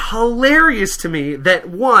it's hilarious to me that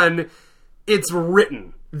one, it's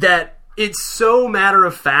written that it's so matter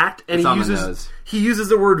of fact, and he uses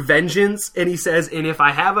the word vengeance, and he says, and if I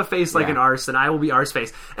have a face like an arse, then I will be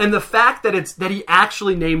Arseface. And the fact that he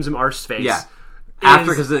actually names him Arseface. Yeah.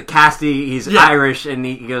 After, because Cassidy, he's Irish, and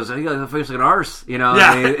he goes, he got a face like an arse, you know,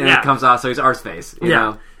 and it comes off, so he's Arseface, you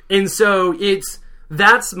know. And so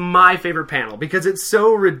that's my favorite panel because it's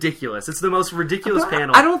so ridiculous. It's the most ridiculous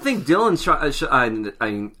panel. I don't think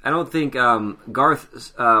I don't think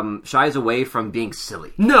Garth shies away from being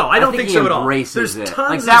silly. No, I don't think he so at all. Embraces There's it.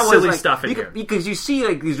 tons like, of silly stuff in here. Because you see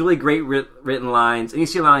like these really great written lines, and you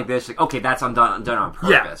see a line like this, like, okay, that's done on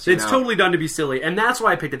purpose. Yeah, it's totally done to be silly, and that's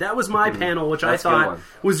why I picked it. That was my panel, which I thought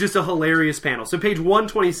was just a hilarious panel. So page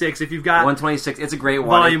 126, if you've got 126, it's a great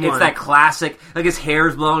one. Volume it's 1. That classic, like his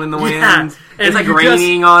hair's blowing in the wind. Yeah. It's like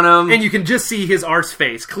raining on him. And you can just see his arse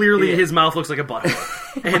face. Clearly, his mouth looks like a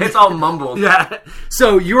butthole. And it's all mumbled. Yeah.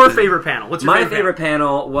 So, your favorite panel. What's your favorite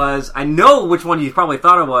panel was, I know which one you probably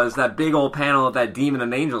thought it was, that big old panel of that demon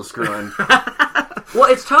and angel screwing.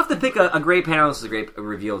 Well, it's tough to pick a great panel. This is a great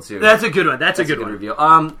reveal, too. That's a good one. That's a good one. Reveal.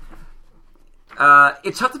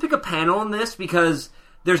 It's tough to pick a panel in this because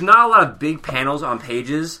there's not a lot of big panels on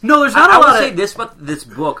pages. No, there's not a lot I would say this about this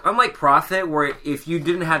book, unlike Prophet, where if you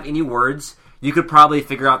didn't have any words, you could probably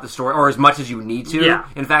figure out the story, or as much as you need to. Yeah.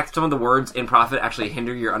 In fact, some of the words in Prophet actually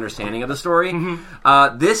hinder your understanding of the story.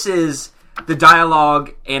 Mm-hmm. This is the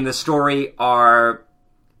dialogue and the story are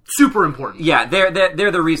super important. Yeah,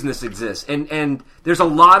 they're the reason this exists. And there's a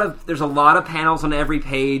lot of panels on every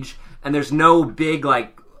page, and there's no big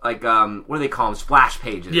like what do they call them? Splash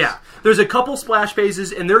pages. Yeah. There's a couple splash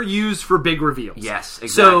pages, and they're used for big reveals. Yes, exactly.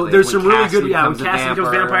 So there's when some really Cassidy good... Yeah, when Cassidy becomes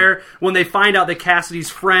a vampire, when they find out that Cassidy's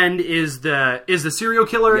friend is the serial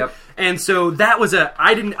killer. Yep. And so that was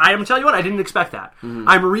I'm going to tell you what, I didn't expect that. Mm-hmm.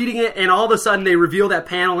 I'm reading it, and all of a sudden they reveal that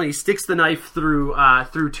panel, and he sticks the knife through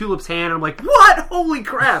Tulip's hand, and I'm like, what? Holy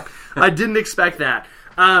crap. I didn't expect that.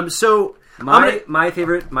 So... My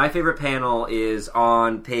favorite panel is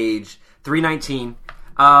on page 319.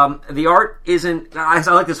 The art isn't... I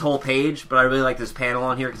like this whole page, but I really like this panel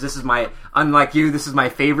on here because this is unlike you, this is my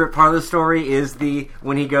favorite part of the story is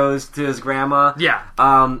when he goes to his grandma. Yeah.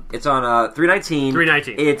 It's on 319.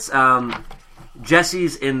 319. It's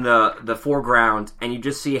Jesse's in the foreground, and you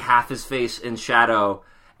just see half his face in shadow.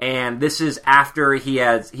 And this is after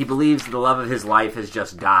he believes the love of his life has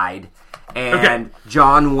just died. And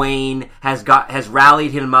John Wayne has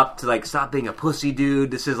rallied him up to like stop being a pussy dude.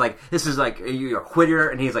 This is like you're a quitter,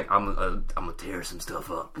 and he's like I'm gonna tear some stuff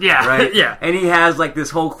up. Yeah, right. Yeah, and he has like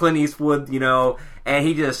this whole Clint Eastwood, and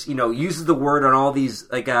he just uses the word on all these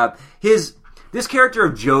like this character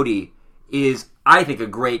of Jody is I think a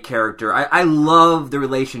great character. I love the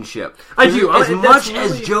relationship. I do as much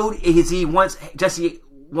as Jesse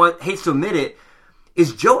hates to admit it.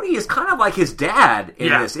 Jody is kind of like his dad in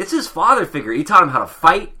this. It's his father figure. He taught him how to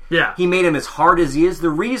fight. Yeah. He made him as hard as he is. The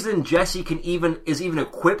reason Jesse is even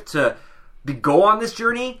equipped to go on this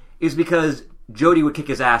journey is because Jody would kick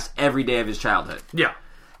his ass every day of his childhood. Yeah.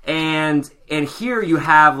 And here you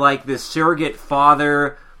have like this surrogate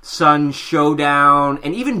father-son showdown,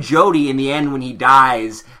 and even Jody in the end when he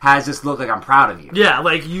dies has this look like I'm proud of you. Yeah,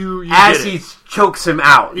 like you as he chokes him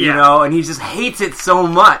out, and he just hates it so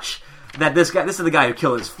much. That this is the guy who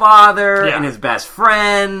killed his father and his best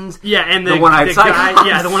friend. Yeah, and the one-eyed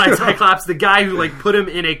Cyclops. The one-eyed Cyclops, the guy who like put him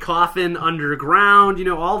in a coffin underground.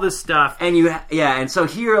 All this stuff. And and so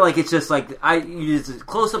here, like it's just like you just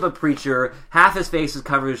close up a preacher. Half his face is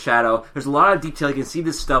covered in shadow. There's a lot of detail. You can see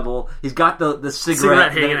the stubble. He's got the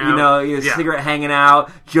cigarette hanging out. Cigarette hanging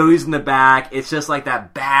out. Joey's in the back. It's just like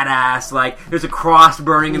that badass. Like there's a cross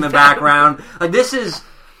burning in the background. Like this is.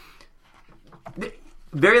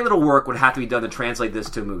 Very little work would have to be done to translate this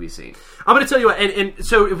to a movie scene. I'm going to tell you what, and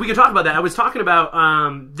so if we could talk about that, I was talking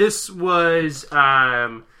about, this was,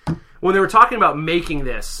 when they were talking about making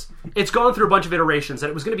this, it's gone through a bunch of iterations, and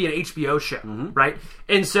it was going to be an HBO show, right?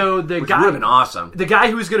 And so Which would have been awesome. The guy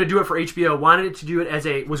who was going to do it for HBO wanted it to do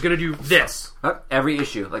it was going to do this. Every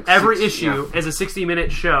issue. Every issue as a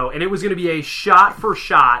 60-minute show, and it was going to be a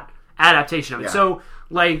shot-for-shot adaptation of it. Yeah. So...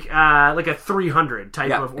 Like a 300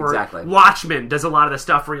 type of, or exactly. Watchmen does a lot of the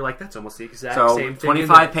stuff where you're like, that's almost the exact same thing.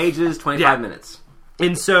 25 pages, 25 minutes.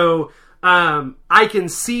 And so, I can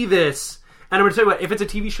see this, and I'm going to tell you what, if it's a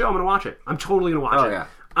TV show, I'm going to watch it. I'm totally going to watch it.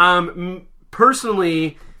 Yeah.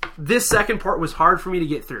 Personally, this second part was hard for me to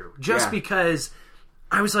get through, just because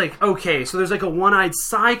I was like, okay, so there's like a one-eyed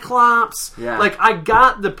Cyclops. Yeah. Like, I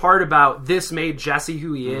got the part about this made Jesse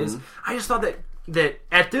who he is. I just thought that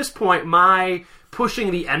at this point, my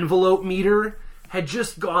pushing the envelope meter had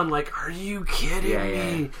just gone like, are you kidding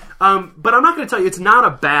me? But I'm not going to tell you, it's not a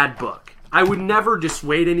bad book. I would never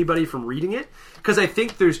dissuade anybody from reading it, because I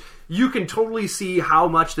think you can totally see how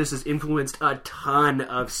much this has influenced a ton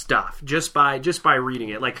of stuff just by reading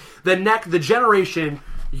it. Like, the generation,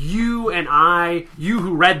 you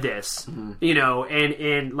who read this,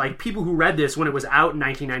 and like people who read this when it was out in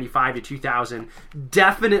 1995 to 2000,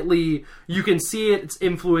 definitely you can see it's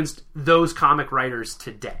influenced those comic writers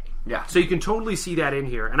today. Yeah. So you can totally see that in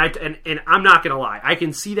here, and I'm not gonna lie, I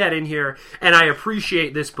can see that in here, and I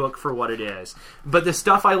appreciate this book for what it is. But the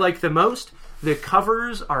stuff I like the most, the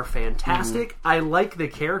covers are fantastic. I like the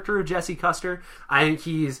character of Jesse Custer. I think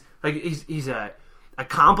he's a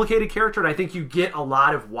complicated character, and I think you get a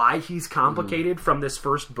lot of why he's complicated from this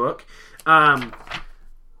first book.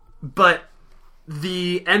 But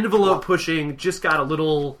the envelope pushing just got a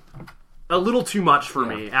little too much for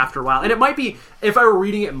me after a while. And it might be, if I were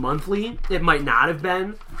reading it monthly, it might not have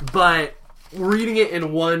been, but reading it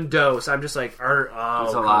in one dose, I'm just like, it's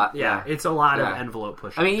a lot. Yeah, it's a lot of envelope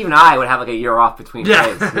pushing. I mean, even I would have like a year off between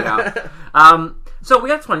days, So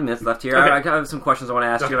we have 20 minutes left here. Okay. I have some questions I want to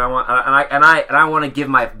ask you, and I want to give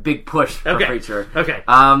my big push for Preacher. Okay.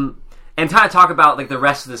 And kind of talk about like the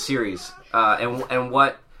rest of the series, and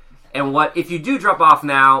what if you do drop off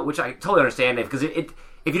now, which I totally understand, because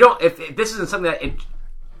if this isn't something that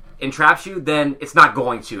entraps you, then it's not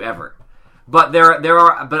going to ever. But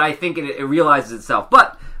but I think it realizes itself.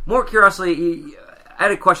 But more curiously, I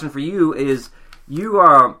had a question for you. Is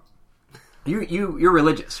you're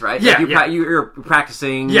religious, right? Yeah, you're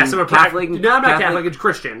practicing. Yes, I'm a Catholic. No, I'm not Catholic. I'm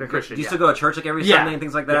Christian. Do you still go to church like every Sunday and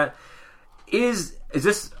things like that? Is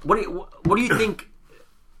this what do you think?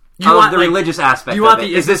 The religious aspect. You want of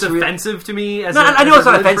it. is this offensive to me? I know it's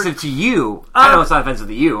not offensive to you. I know it's not offensive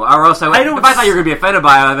to you. Or else if I thought you were going to be offended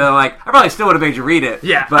by it, I'd be like, I probably still would have made you read it.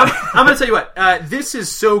 Yeah, but I'm going to tell you what. This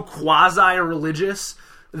is so quasi-religious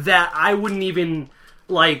that I wouldn't even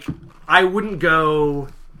I wouldn't go.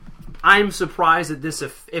 I'm surprised that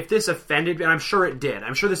if this offended, and I'm sure it did.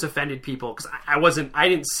 I'm sure this offended people because I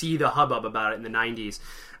didn't see the hubbub about it in the 90s,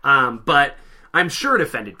 but I'm sure it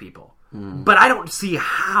offended people. But I don't see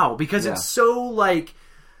how, because it's so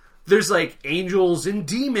there's angels and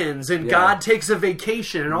demons and God takes a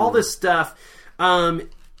vacation and all this stuff. And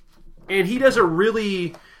he does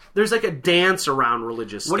there's a dance around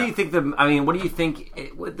religious stuff. What do you think what do you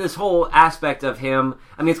think with this whole aspect of him?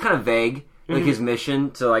 I mean, it's kind of vague, his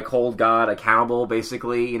mission to hold God accountable,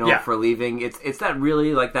 basically, for leaving. It's that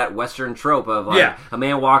really that Western trope of a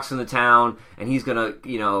man walks into town and he's gonna,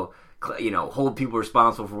 hold people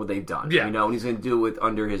responsible for what they've done. And he's going to do it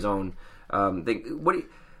under his own thing.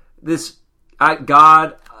 This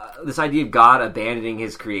idea of God abandoning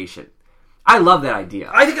his creation. I love that idea.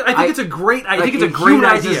 I think it's a great. I think it's a great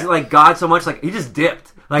idea. God so much, he just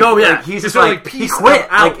dipped. He's just he quit.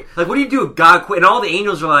 What do you do if God quit? And all the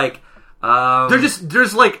angels are like. They're just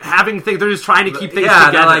having things. They're just trying to keep things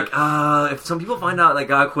together. They're if some people find out that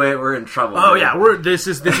God quit, we're in trouble. Oh yeah, this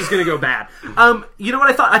is going to go bad. You know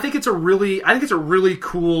what I thought? I think it's a really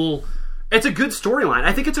cool. It's a good storyline.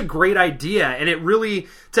 I think it's a great idea, and it really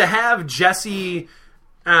to have Jesse.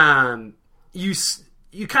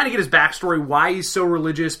 You kind of get his backstory, why he's so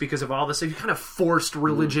religious because of all this. You kind of forced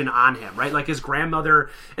religion on him, right? His grandmother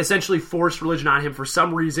essentially forced religion on him. For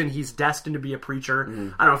some reason, he's destined to be a preacher. I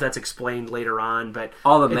don't know if that's explained later on, but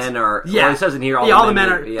all the men are. Yeah, well, it says in here. All the men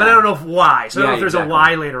are. But I don't know why. So I don't know if there's a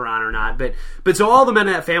why later on or not. But so all the men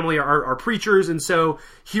in that family are preachers, and so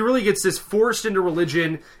he really gets this forced into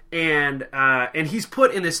religion, and he's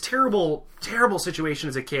put in this terrible situation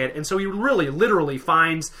as a kid, and so he really literally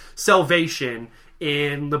finds salvation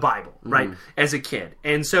in the Bible, right, as a kid.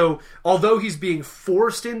 And so, although he's being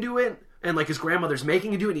forced into it, and his grandmother's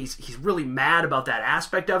making him do it, he's really mad about that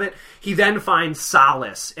aspect of it, he then finds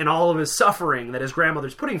solace in all of his suffering that his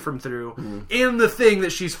grandmother's putting him through in the thing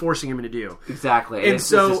that she's forcing him to do. Exactly. And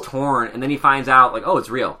so, this is torn, and then he finds out, it's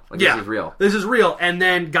real. This is real. This is real. And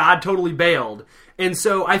then God totally bailed. And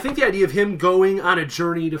so, I think the idea of him going on a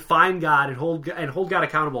journey to find God and hold God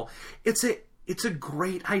accountable, it's a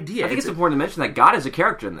great idea. I think it's important to mention that God is a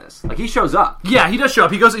character in this. He shows up. Yeah, he does show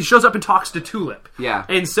up. He shows up and talks to Tulip. Yeah.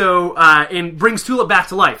 And so, and brings Tulip back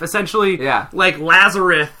to life. Essentially, like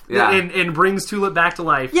Lazarus, and brings Tulip back to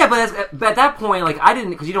life. Yeah, but at that point, I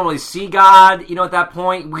didn't, because you don't really see God, at that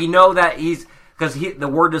point. We know that because the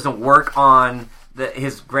word doesn't work on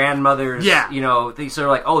his grandmother's, you know, they sort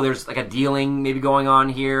of like, oh, there's like a dealing maybe going on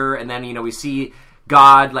here, and then, you know, we see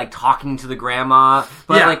God like talking to the grandma,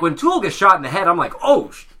 but like when Tool gets shot in the head, I'm like,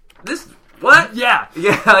 oh, this what? Yeah,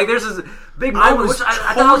 like there's this big moment, which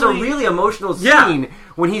I thought was a really emotional scene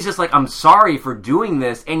when he's just like, I'm sorry for doing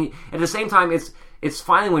this, and at the same time, it's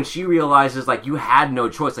finally when she realizes like you had no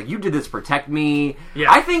choice, like you did this to protect me.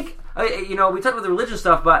 Yeah, I think you know, we talked about the religious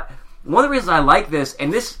stuff, but one of the reasons I like this,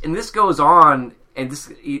 and this goes on. And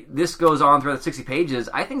this goes on throughout the 60 pages.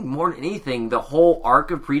 I think more than anything, the whole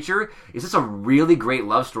arc of Preacher is just a really great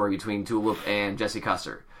love story between Tulip and Jesse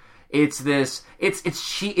Custer. It's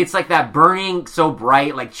like that burning, so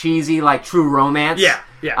bright, like cheesy, like True Romance. Yeah.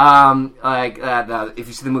 If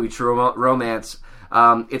you see the movie True Romance,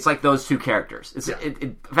 it's like those two characters.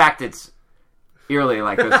 In fact, it's eerily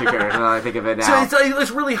like those two characters. Now I think of it now. So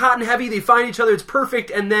it's really hot and heavy. They find each other. It's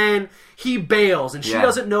perfect, and then he bails, and she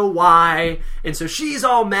doesn't know why, and so she's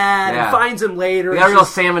all mad and finds him later. We got a real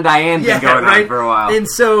Sam and Diane thing going on for a while. And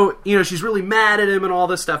so, you know, she's really mad at him and all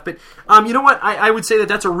this stuff. But you know what? I would say that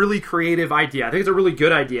that's a really creative idea. I think it's a really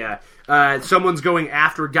good idea. Someone's going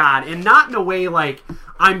after God, and not in a way like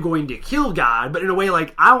I'm going to kill God, but in a way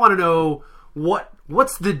like I want to know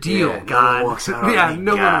what's the deal, God?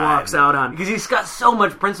 No one walks out on because he's got so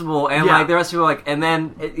much principle, and like the rest of people like, and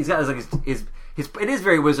then he's got like his it is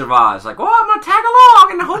very Wizard of Oz, like, well, I'm gonna tag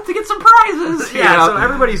along and hope to get some prizes. So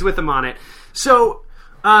everybody's with him on it. So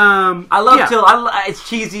I love Till. It's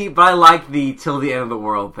cheesy, but I like the till the end of the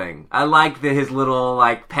world thing. I like his little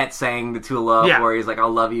like pet saying to Tulip, where he's like, "I'll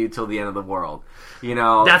love you till the end of the world." You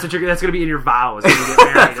know, that's going to be in your vows when you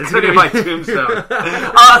get married. It's going to be my tombstone.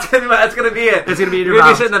 That's going to be it. It's going to be in your vows. You're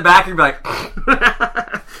going to sit in the back and be like,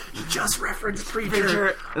 you just referenced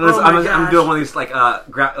Preacher. And I'm doing one of these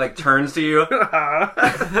like turns to you.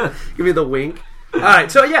 Give me the wink. All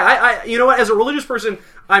right, so I you know what? As a religious person,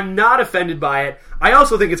 I'm not offended by it. I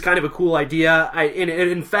also think it's kind of a cool idea.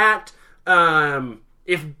 In fact,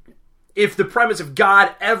 if the premise of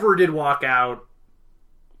God ever did walk out,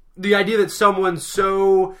 the idea that someone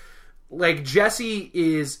so like Jesse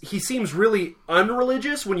he seems really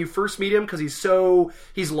unreligious when you first meet him because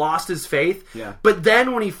he's lost his faith. Yeah. But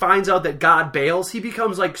then when he finds out that God bails, he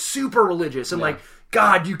becomes like super religious and like,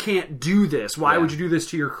 God, you can't do this. Why would you do this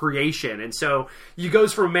to your creation? And so he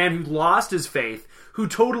goes from a man who lost his faith, who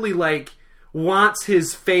totally like wants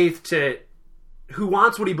his faith who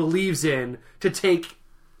wants what he believes in to take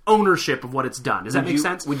ownership of what it's done. Does that make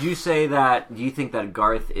sense? Would you say that, do you think that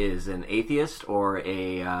Garth is an atheist or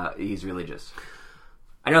he's religious?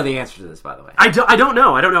 I know the answer to this, by the way. I don't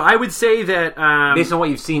know. I would say that based on what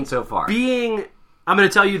you've seen so far. I'm going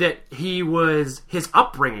to tell you that his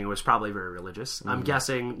upbringing was probably very religious. I'm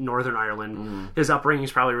guessing Northern Ireland. His upbringing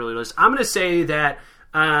is probably religious. I'm going to say that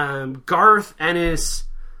Garth Ennis,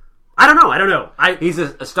 I don't know. He's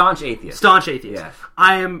a staunch atheist. Staunch atheist.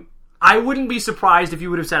 Yeah. I wouldn't be surprised if you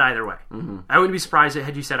would have said either way. I wouldn't be surprised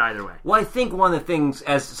had you said either way. Well, I think one of the things,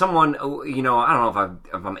 as someone, you know, I don't know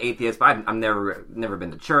if I'm atheist, but I've never been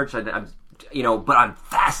to church. But I'm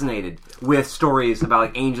fascinated with stories about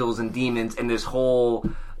like angels and demons and this whole,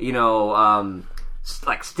 you know,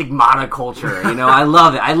 like stigmata culture. You know, I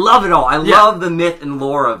love it. I love it all. I love the myth and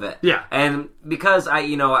lore of it. Yeah. And because I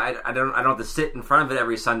don't have to sit in front of it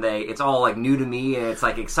every Sunday. It's all like new to me, and it's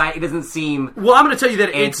like exciting. It doesn't seem well. I'm going to tell you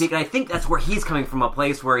that antique, and I think that's where he's coming from, a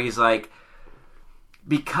place where he's like,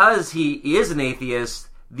 because he is an atheist,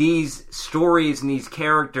 these stories and these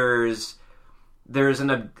characters,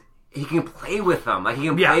 he can play with them. Like he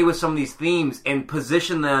can play with some of these themes and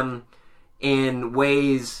position them in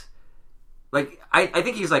ways. Like I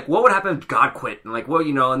think he's like, what would happen if God quit? And like, well,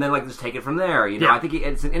 you know, and then like just take it from there. You know, I think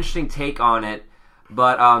it's an interesting take on it.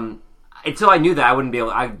 But until I knew that, I wouldn't be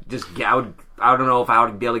able. I don't know if I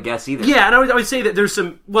would be able to guess either. Yeah, and I would say that there's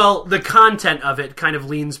some. Well, the content of it kind of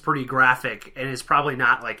leans pretty graphic, and it's probably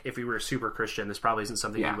not like if we were a super Christian, this probably isn't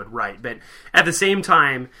something you would write. But at the same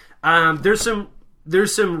time, there's some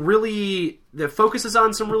really that focuses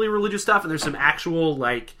on some really religious stuff, and there's some actual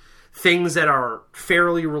like things that are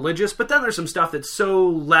fairly religious, but then there's some stuff that's so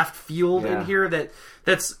left field in here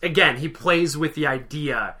that's again, he plays with the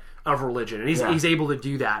idea of religion, and he's able to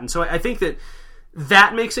do that. And so I think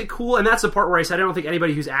that makes it cool, and that's the part where I said I don't think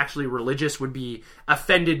anybody who's actually religious would be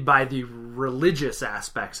offended by the religious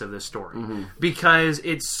aspects of this story, because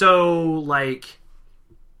it's so like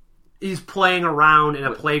he's playing around in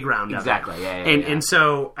a playground. Exactly, and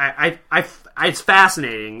so I it's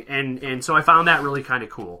fascinating, and so I found that really kind of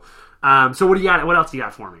cool. So what do you got? What else do you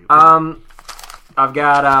got for me? I've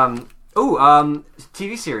got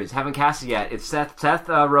TV series. Haven't cast it yet. It's Seth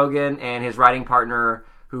Rogen and his writing partner,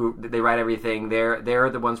 who they write everything. They're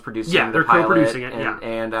the ones producing. Yeah, they're the pilot, co-producing it.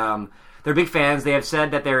 And they're big fans. They have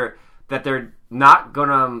said that they're not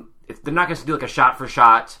gonna do like a shot for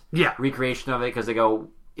shot recreation of it, because they go,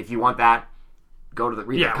 if you want that, go to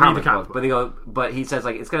read the comic book. But he says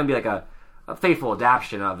like it's gonna be like a faithful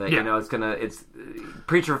adaptation of it. It's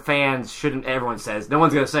Preacher fans shouldn't. Everyone says no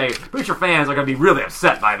one's gonna say Preacher fans are gonna be really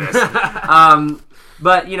upset by this.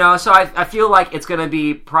 But so I feel like it's gonna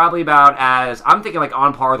be probably about, as I'm thinking, like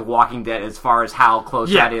on par with Walking Dead as far as how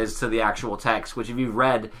close that is to the actual text. Which, if you've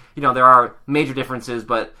read, there are major differences,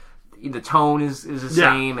 but the tone is the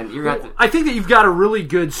same, and you're I think that you've got a really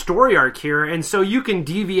good story arc here, and so you can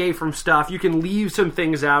deviate from stuff, you can leave some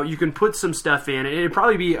things out, you can put some stuff in, and it'd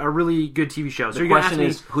probably be a really good TV show. So the question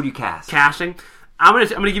is, who do you cast? Casting. I'm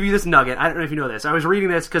gonna give you this nugget. I don't know if you know this. I was reading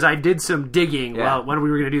this because I did some digging when we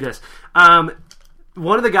were gonna do this.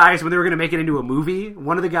 One of the guys, when they were gonna make it into a movie,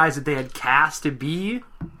 one of the guys that they had cast to be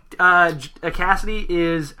Cassidy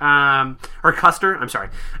is or Custer. I'm sorry.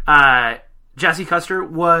 Jesse Custer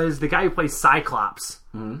was the guy who plays Cyclops.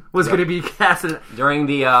 Was going to be casted during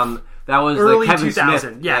the that was early Kevin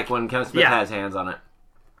 2000. Smith, like when Kevin Smith had his hands on it,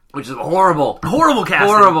 which is horrible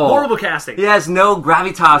casting. He has no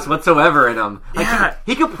gravitas whatsoever in him. Like,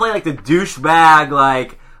 he could play like the douchebag,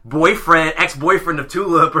 like ex-boyfriend of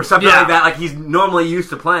Tulip or something like that. Like he's normally used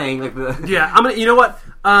to playing. Like I'm gonna. You know what?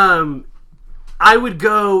 I would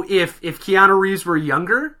go if Keanu Reeves were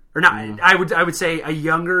younger. Or not, I would say a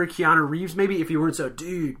younger Keanu Reeves, maybe, if you weren't so,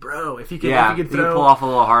 dude, bro, if you could throw, pull off a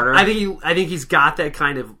little harder. I think he's got that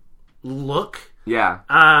kind of look. Yeah.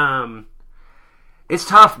 It's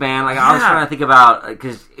tough, man. Like I was trying to think about,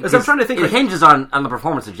 because I'm trying to think, it hinges on the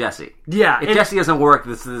performance of Jesse. Yeah. If Jesse doesn't work,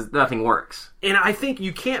 nothing works. And I think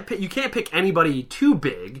you can't pick anybody too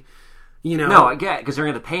big. No, I get it, because they're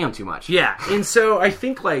going to pay him too much. Yeah, and so I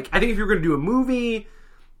think if you're going to do a movie,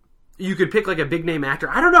 you could pick like a big name actor.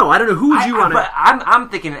 I don't know who would you want to. But I'm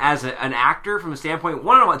thinking as an actor from a standpoint.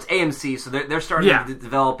 One, it's AMC, so they're starting to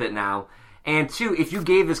develop it now. And two, if you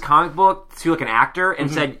gave this comic book to like an actor and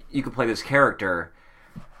said you could play this character,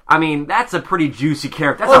 I mean that's a pretty juicy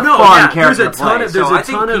character. That's fun character to play. There's a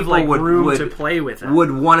ton of like room to play with. Would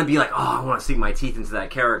want to be like, I want to sink my teeth into that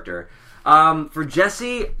character. For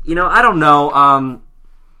Jesse, I don't know.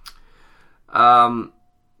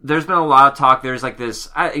 There's been a lot of talk. There's like this.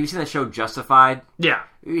 Have you seen that show Justified? Yeah.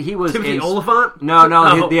 He was Timothy Oliphant? No,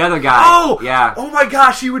 the other guy. Oh! Yeah. Oh my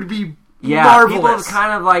gosh, he would be Yeah, marvelous. people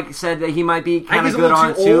kind of like said that he might be kind of good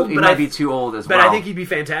on it too. He might be too old as well. But I think he'd be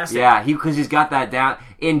fantastic. Yeah, because he's got that down.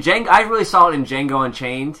 In Django, I really saw it in Django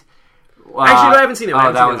Unchained. Actually, I haven't seen it.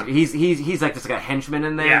 He's like just like a henchman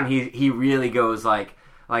in there, and he really goes like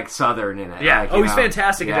Southern in it. Yeah. Like, he's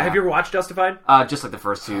fantastic. Yeah. Have you ever watched Justified? Just like the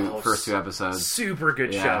first two episodes. Super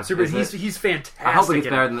good show. He's fantastic. I hope it gets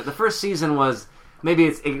better than the first season was. Maybe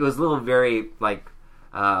it was a little very like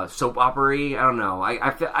soap opera-y. I don't know.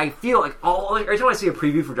 I feel like every time I see a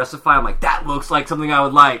preview for Justified, I'm like, that looks like something I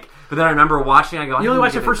would like. But then I remember watching. I go, you only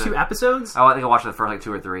watched the first 2 episodes? I think I watched the first like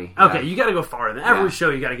 2 or 3. Okay, yeah. You got to go farther. Every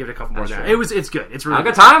show you got to give it a couple more times. It's good. It's really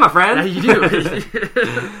good time, my friend. Yeah, you do.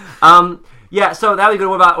 Yeah, so that would be good.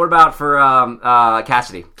 What about for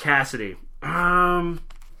Cassidy? Cassidy. Oh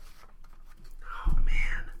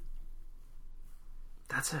man,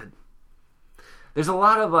 that's it. There's a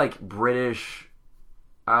lot of like British.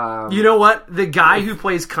 You know what? The guy who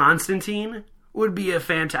plays Constantine would be a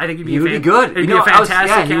fantastic. I think he would be good. He'd be a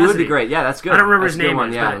fantastic. He would be great. Yeah, that's good. I don't remember his name.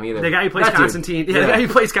 Yeah, me either. The guy who plays Constantine. Yeah, the guy who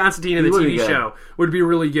plays Constantine in the TV show would be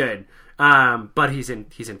really good. But he's in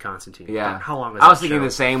Constantine. Yeah. How long is I was thinking the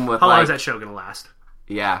same with. How long is that show going to last?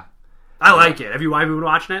 Yeah. I like it. Have you been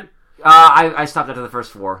watching it? I stopped after the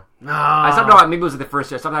first 4. No. I stopped. No, maybe it was the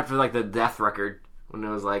first. I stopped after like the death record. When it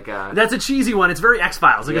was like that's a cheesy one. It's very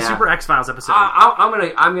X-Files, like a super X-Files episode. I'm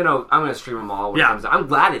gonna stream them all. When it comes out. I'm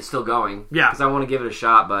glad it's still going. Yeah, because I want to give it a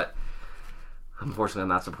shot, but unfortunately, I'm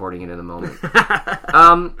not supporting it in the moment.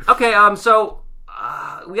 Okay. So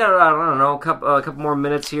we got I don't know a couple more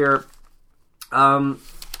minutes here. I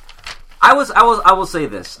will say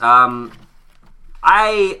this. I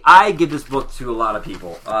give this book to a lot of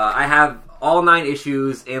people. I have all 9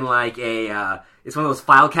 issues in like a. It's one of those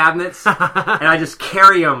file cabinets, and I just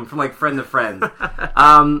carry them from like friend to friend.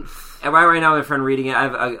 And right now, I have a friend reading it. I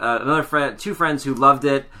have another friend, 2 friends who loved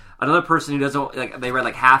it. Another person who doesn't like. They read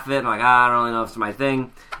like half of it. And I'm like, I don't really know if it's my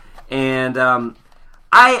thing. And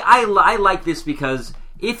I like this because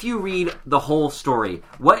if you read the whole story,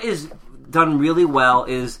 what is done really well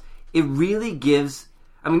is it really gives.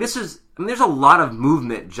 There's a lot of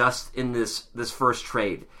movement just in this first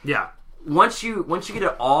trade. Yeah. Once you get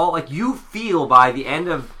it all, like you feel by the end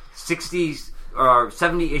of 60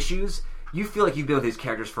 70 issues, you feel like you've been with these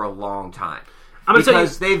characters for a long time.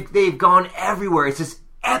 Because they've gone everywhere. It's this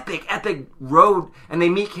epic road, and they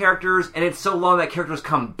meet characters, and it's so long that characters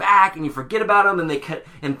come back, and you forget about them,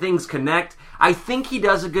 and things connect. I think he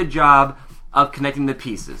does a good job of connecting the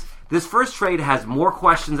pieces. This first trade has more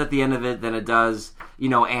questions at the end of it than it does,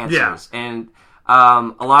 answers. Yeah. And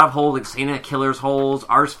a lot of holes, like Santa Killer's holes.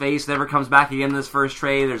 Ar's face never comes back again in this first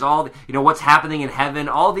trade. There's all, what's happening in heaven.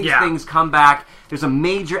 All these things come back. There's a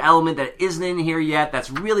major element that isn't in here yet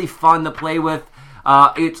that's really fun to play with.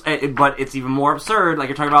 But it's even more absurd. Like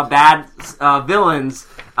you're talking about bad villains,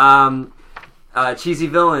 cheesy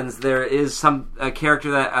villains. There is some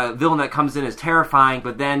villain that comes in as terrifying,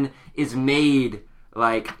 but then is made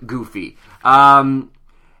like goofy.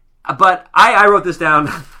 But I wrote this down.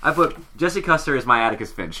 I put Jesse Custer is my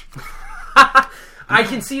Atticus Finch. I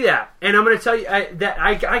can see that, and I'm going to tell you that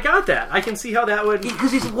I got that. I can see how that would,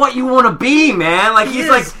 because he's what you want to be, man. Like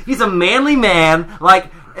he's a manly man.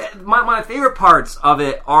 Like my favorite parts of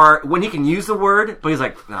it are when he can use the word, but he's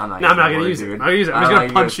like, no, I'm not going to use it. I'm just going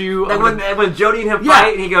to punch you. Like when Jody and him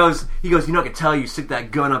fight, and he goes, I can tell you stick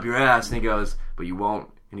that gun up your ass, and he goes, but you won't.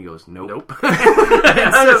 And he goes, nope. And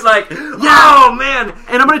I'm just like, oh, man.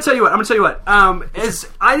 And I'm going to tell you what. As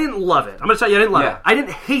I didn't love it. I'm going to tell you I didn't love it. I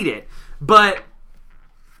didn't hate it, but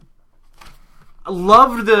I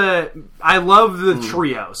love the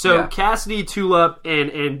trio. So Cassidy, Tulip,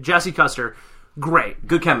 and Jesse Custer, great.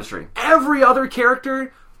 Good chemistry. Every other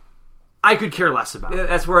character, I could care less about.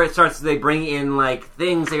 That's where it starts. They bring in like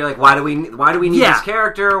things that you're like, why do we need this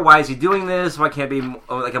character? Why is he doing this? Why can't it be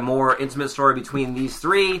like a more intimate story between these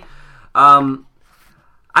three?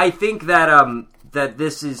 I think that that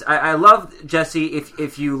this is. I love Jesse.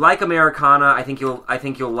 If you like Americana, I think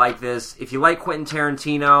you'll like this. If you like Quentin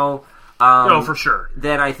Tarantino, for sure,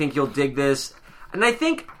 then I think you'll dig this. And I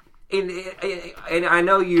think. And I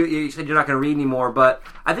know you said you're not going to read anymore, but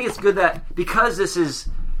I think it's good that because this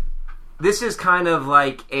is kind of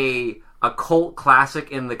like a cult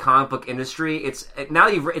classic in the comic book industry. It's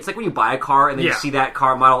like when you buy a car and then you see that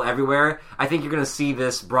car model everywhere. I think you're going to see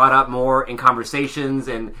this brought up more in conversations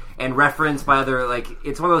and referenced by other, like,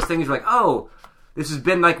 it's one of those things you're like, oh, this has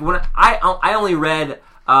been like when I only read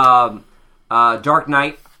Dark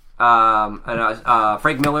Knight,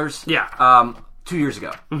 Frank Miller's 2 years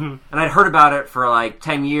ago. Mm-hmm. And I'd heard about it for like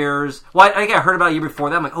 10 years. Well, I think I heard about it a year before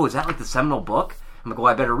that. I'm like, oh, is that like the seminal book? I'm like,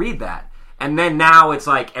 well, I better read that. And then now it's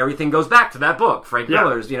like everything goes back to that book, Frank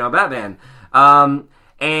Miller's, Batman.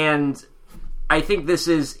 And I think this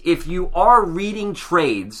is, if you are reading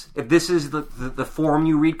trades, if this is the form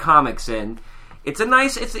you read comics in, it's a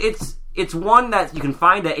nice, it's one that you can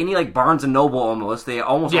find at any like Barnes & Noble almost.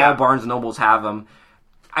 All Barnes & Nobles have them.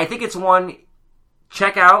 I think it's one,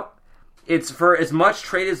 check out. It's for as much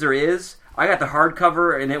trade as there is. I got the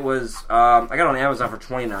hardcover, and it was I got it on Amazon for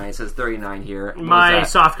 $29. It says $39 here. My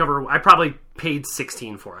softcover, I probably paid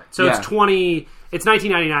 $16 for it. So it's $20. It's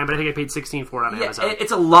 $19.99, but I think I paid $16 for it on Amazon.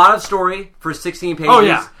 It's a lot of story for 16 pages. Oh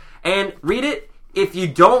yeah, and read it. If you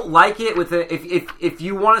don't like it,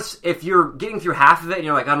 if you're getting through half of it and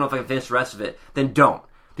you're like, I don't know if I can finish the rest of it, then don't,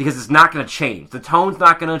 because it's not going to change. The tone's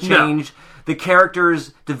not going to change. No. The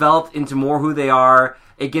characters develop into more who they are.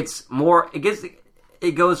 It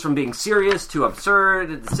goes from being serious to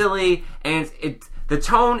absurd and silly, and the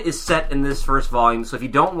tone is set in this first volume. So if you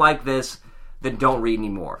don't like this, then don't read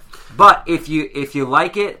anymore. But if you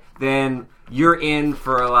like it, then you're in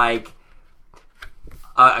for like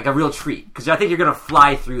a real treat, because I think you're going to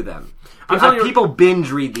fly through them. People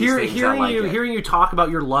binge read these things. Hearing you talk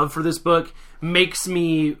about your love for this book makes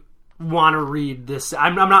me want to read this.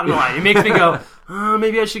 I'm not going to lie. It makes me go,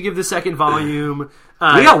 maybe I should give the second volume.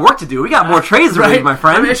 We got work to do. We got more trades to read, my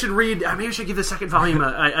friend. Maybe I should give the second volume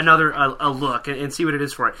another look and see what it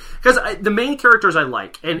is for it. Because the main characters I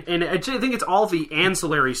like, and I think it's all the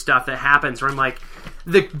ancillary stuff that happens where I'm like,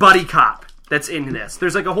 the buddy cop that's in this.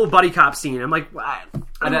 There's like a whole buddy cop scene. I'm like,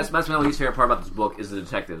 and that's my least favorite part about this book is the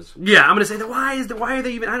detectives. Yeah, I'm going to say that. Why are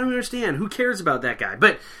they even? I don't understand. Who cares about that guy?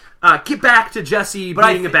 But get back to Jesse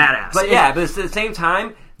being a badass. But but at the same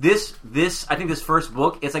time, This I think this first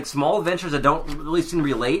book, it's like small adventures that don't really seem to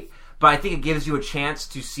relate, but I think it gives you a chance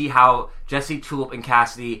to see how Jesse, Tulip, and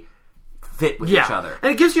Cassidy fit with each other.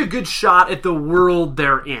 And it gives you a good shot at the world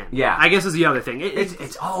they're in. Yeah. I guess is the other thing.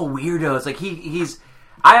 It's all weirdos. Like he's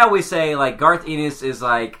I always say like Garth Ennis is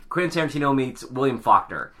like Quentin Tarantino meets William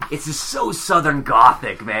Faulkner. It's just so Southern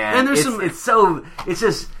Gothic, man. And there's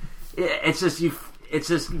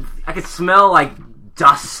I could smell like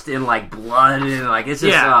dust and like blood and like it's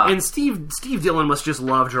just and Steve Dillon must just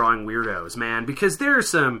love drawing weirdos, man, because there's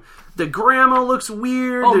some. The grandma looks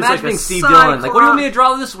weird. Oh, there's imagine like a Steve Dillon. Like, what do you want me to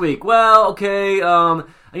draw this week? Well, okay, I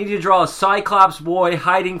need you to draw a Cyclops boy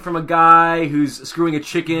hiding from a guy who's screwing a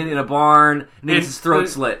chicken in a barn and gets his throat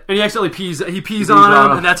slit. And he accidentally pees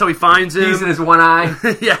on him, and that's how he finds him. Pees in his one eye.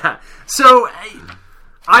 Yeah. So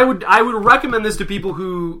I would recommend this to people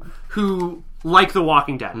who like The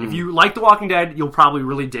Walking Dead. If you like The Walking Dead, you'll probably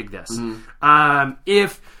really dig this.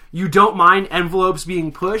 If you don't mind envelopes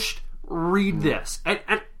being pushed, read this. And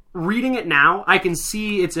reading it now, I can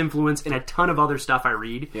see its influence in a ton of other stuff I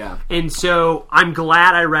read. Yeah. And so I'm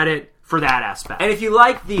glad I read it for that aspect. And if you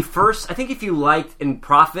like I think if you liked In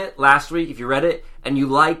Prophet last week, if you read it, and you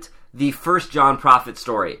liked the first John Prophet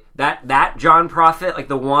story, that John Prophet, like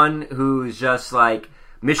the one who's just like,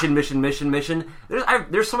 mission.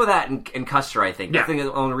 There's some of that in Custer, I think. Yeah. I think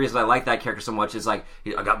the only reason I like that character so much is like,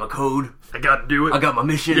 I got my code. I got to do it. I got my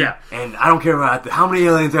mission. Yeah. And I don't care about how many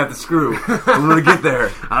aliens I have to screw. I'm going to get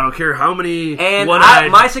there. I don't care how many. And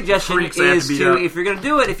my suggestion is to, if you're going to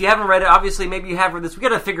do it, if you haven't read it, obviously maybe you have read this, we got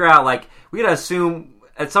to figure out, like, we got to assume,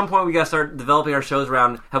 at some point we got to start developing our shows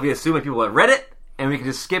around how we assume that people have read it, and we can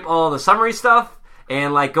just skip all the summary stuff,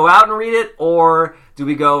 and like go out and read it, or do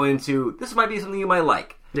we go into, this might be something you might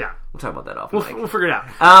like. Yeah. We'll talk about that off. We'll figure it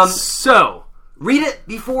out. So, read it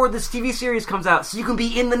before this TV series comes out, so you can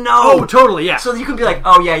be in the know. Oh, totally, yeah. So you can be like,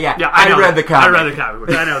 oh, yeah, I read the comic. I read the comic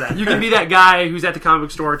book. I know that. You can be that guy who's at the comic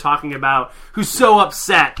book store talking about, who's so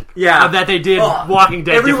upset that they did Walking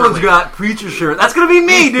Dead Everyone's differently. got Preacher shirt. That's going to be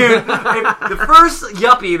me, dude. The first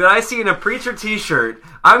yuppie that I see in a Preacher t-shirt,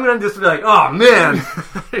 I'm going to just be like, oh, man.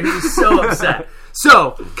 He's so upset.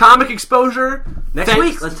 So, comic exposure. Next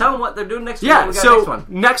week. Let's tell them what they're doing next week. Yeah, We got so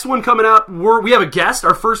next one coming up, we have a guest.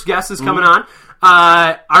 Our first guest is coming on.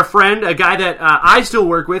 Our friend, a guy that I still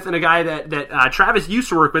work with, and a guy that Travis used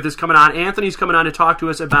to work with is coming on. Anthony's coming on to talk to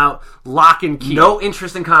us about Lock and Key. No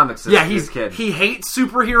interest in comics. He hates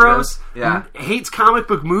superheroes. Yeah. Hates comic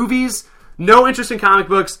book movies. No interest in comic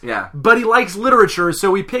books. Yeah. But he likes literature,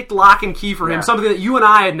 so we picked Lock and Key for him. Something that you and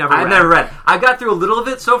I had never read. I've never read. I got through a little of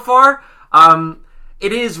it so far.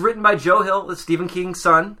 It is written by Joe Hill, it's Stephen King's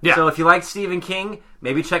son. Yeah. So if you like Stephen King,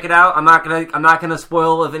 maybe check it out. I'm not gonna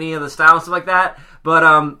spoil of any of the style and stuff like that. But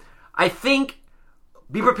I think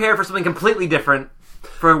be prepared for something completely different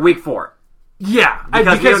for week 4. Yeah,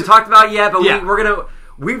 because we haven't talked about it yet, but we're gonna.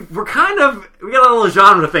 We got a little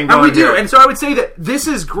genre thing going. And we do, here. and so I would say that this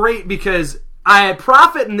is great because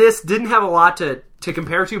Prophet and this didn't have a lot to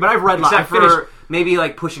compare to, but I've read Except for maybe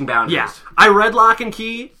like pushing boundaries. Yeah, I read Lock and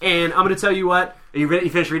Key, and I'm going to tell you what. You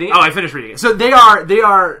finished reading it? Oh, I finished reading it. So they are.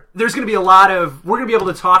 There's going to be a lot of. We're going to be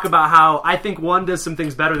able to talk about how I think one does some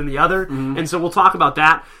things better than the other, and so we'll talk about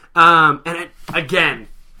that. Again,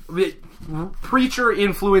 Preacher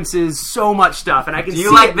influences so much stuff, and I can. Do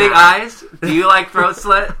you like big eyes? Do you like throat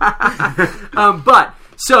slit?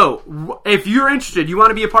 So, if you're interested, you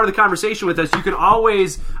want to be a part of the conversation with us, you can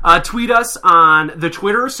always tweet us on the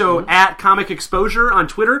Twitter, so at Comic Exposure on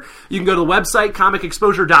Twitter. You can go to the website,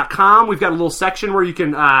 comicexposure.com. We've got a little section where you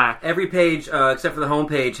can... Every page, except for the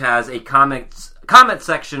homepage, has a comment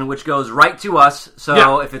section, which goes right to us.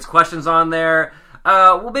 So if it's questions on there,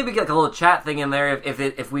 we'll maybe get like a little chat thing in there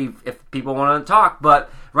if people want to talk.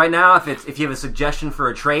 But right now, if you have a suggestion for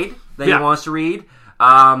a trade that you want us to read...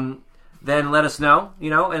 then let us know,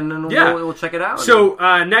 and then we'll check it out. So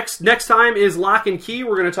next time is Lock and Key.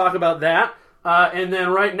 We're going to talk about that. And then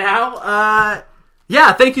right now,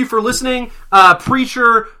 thank you for listening.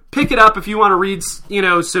 Preacher, pick it up if you want to read,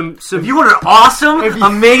 some... If you want an awesome,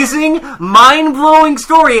 amazing, mind-blowing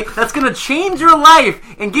story that's going to change your life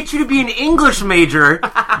and get you to be an English major,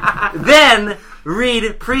 then...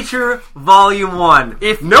 read Preacher Volume 1.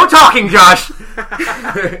 No talking, Josh! All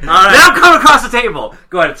right. Now come across the table.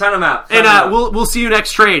 Go ahead, sign them out. We'll see you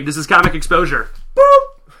next trade. This is Comic Exposure. Boop!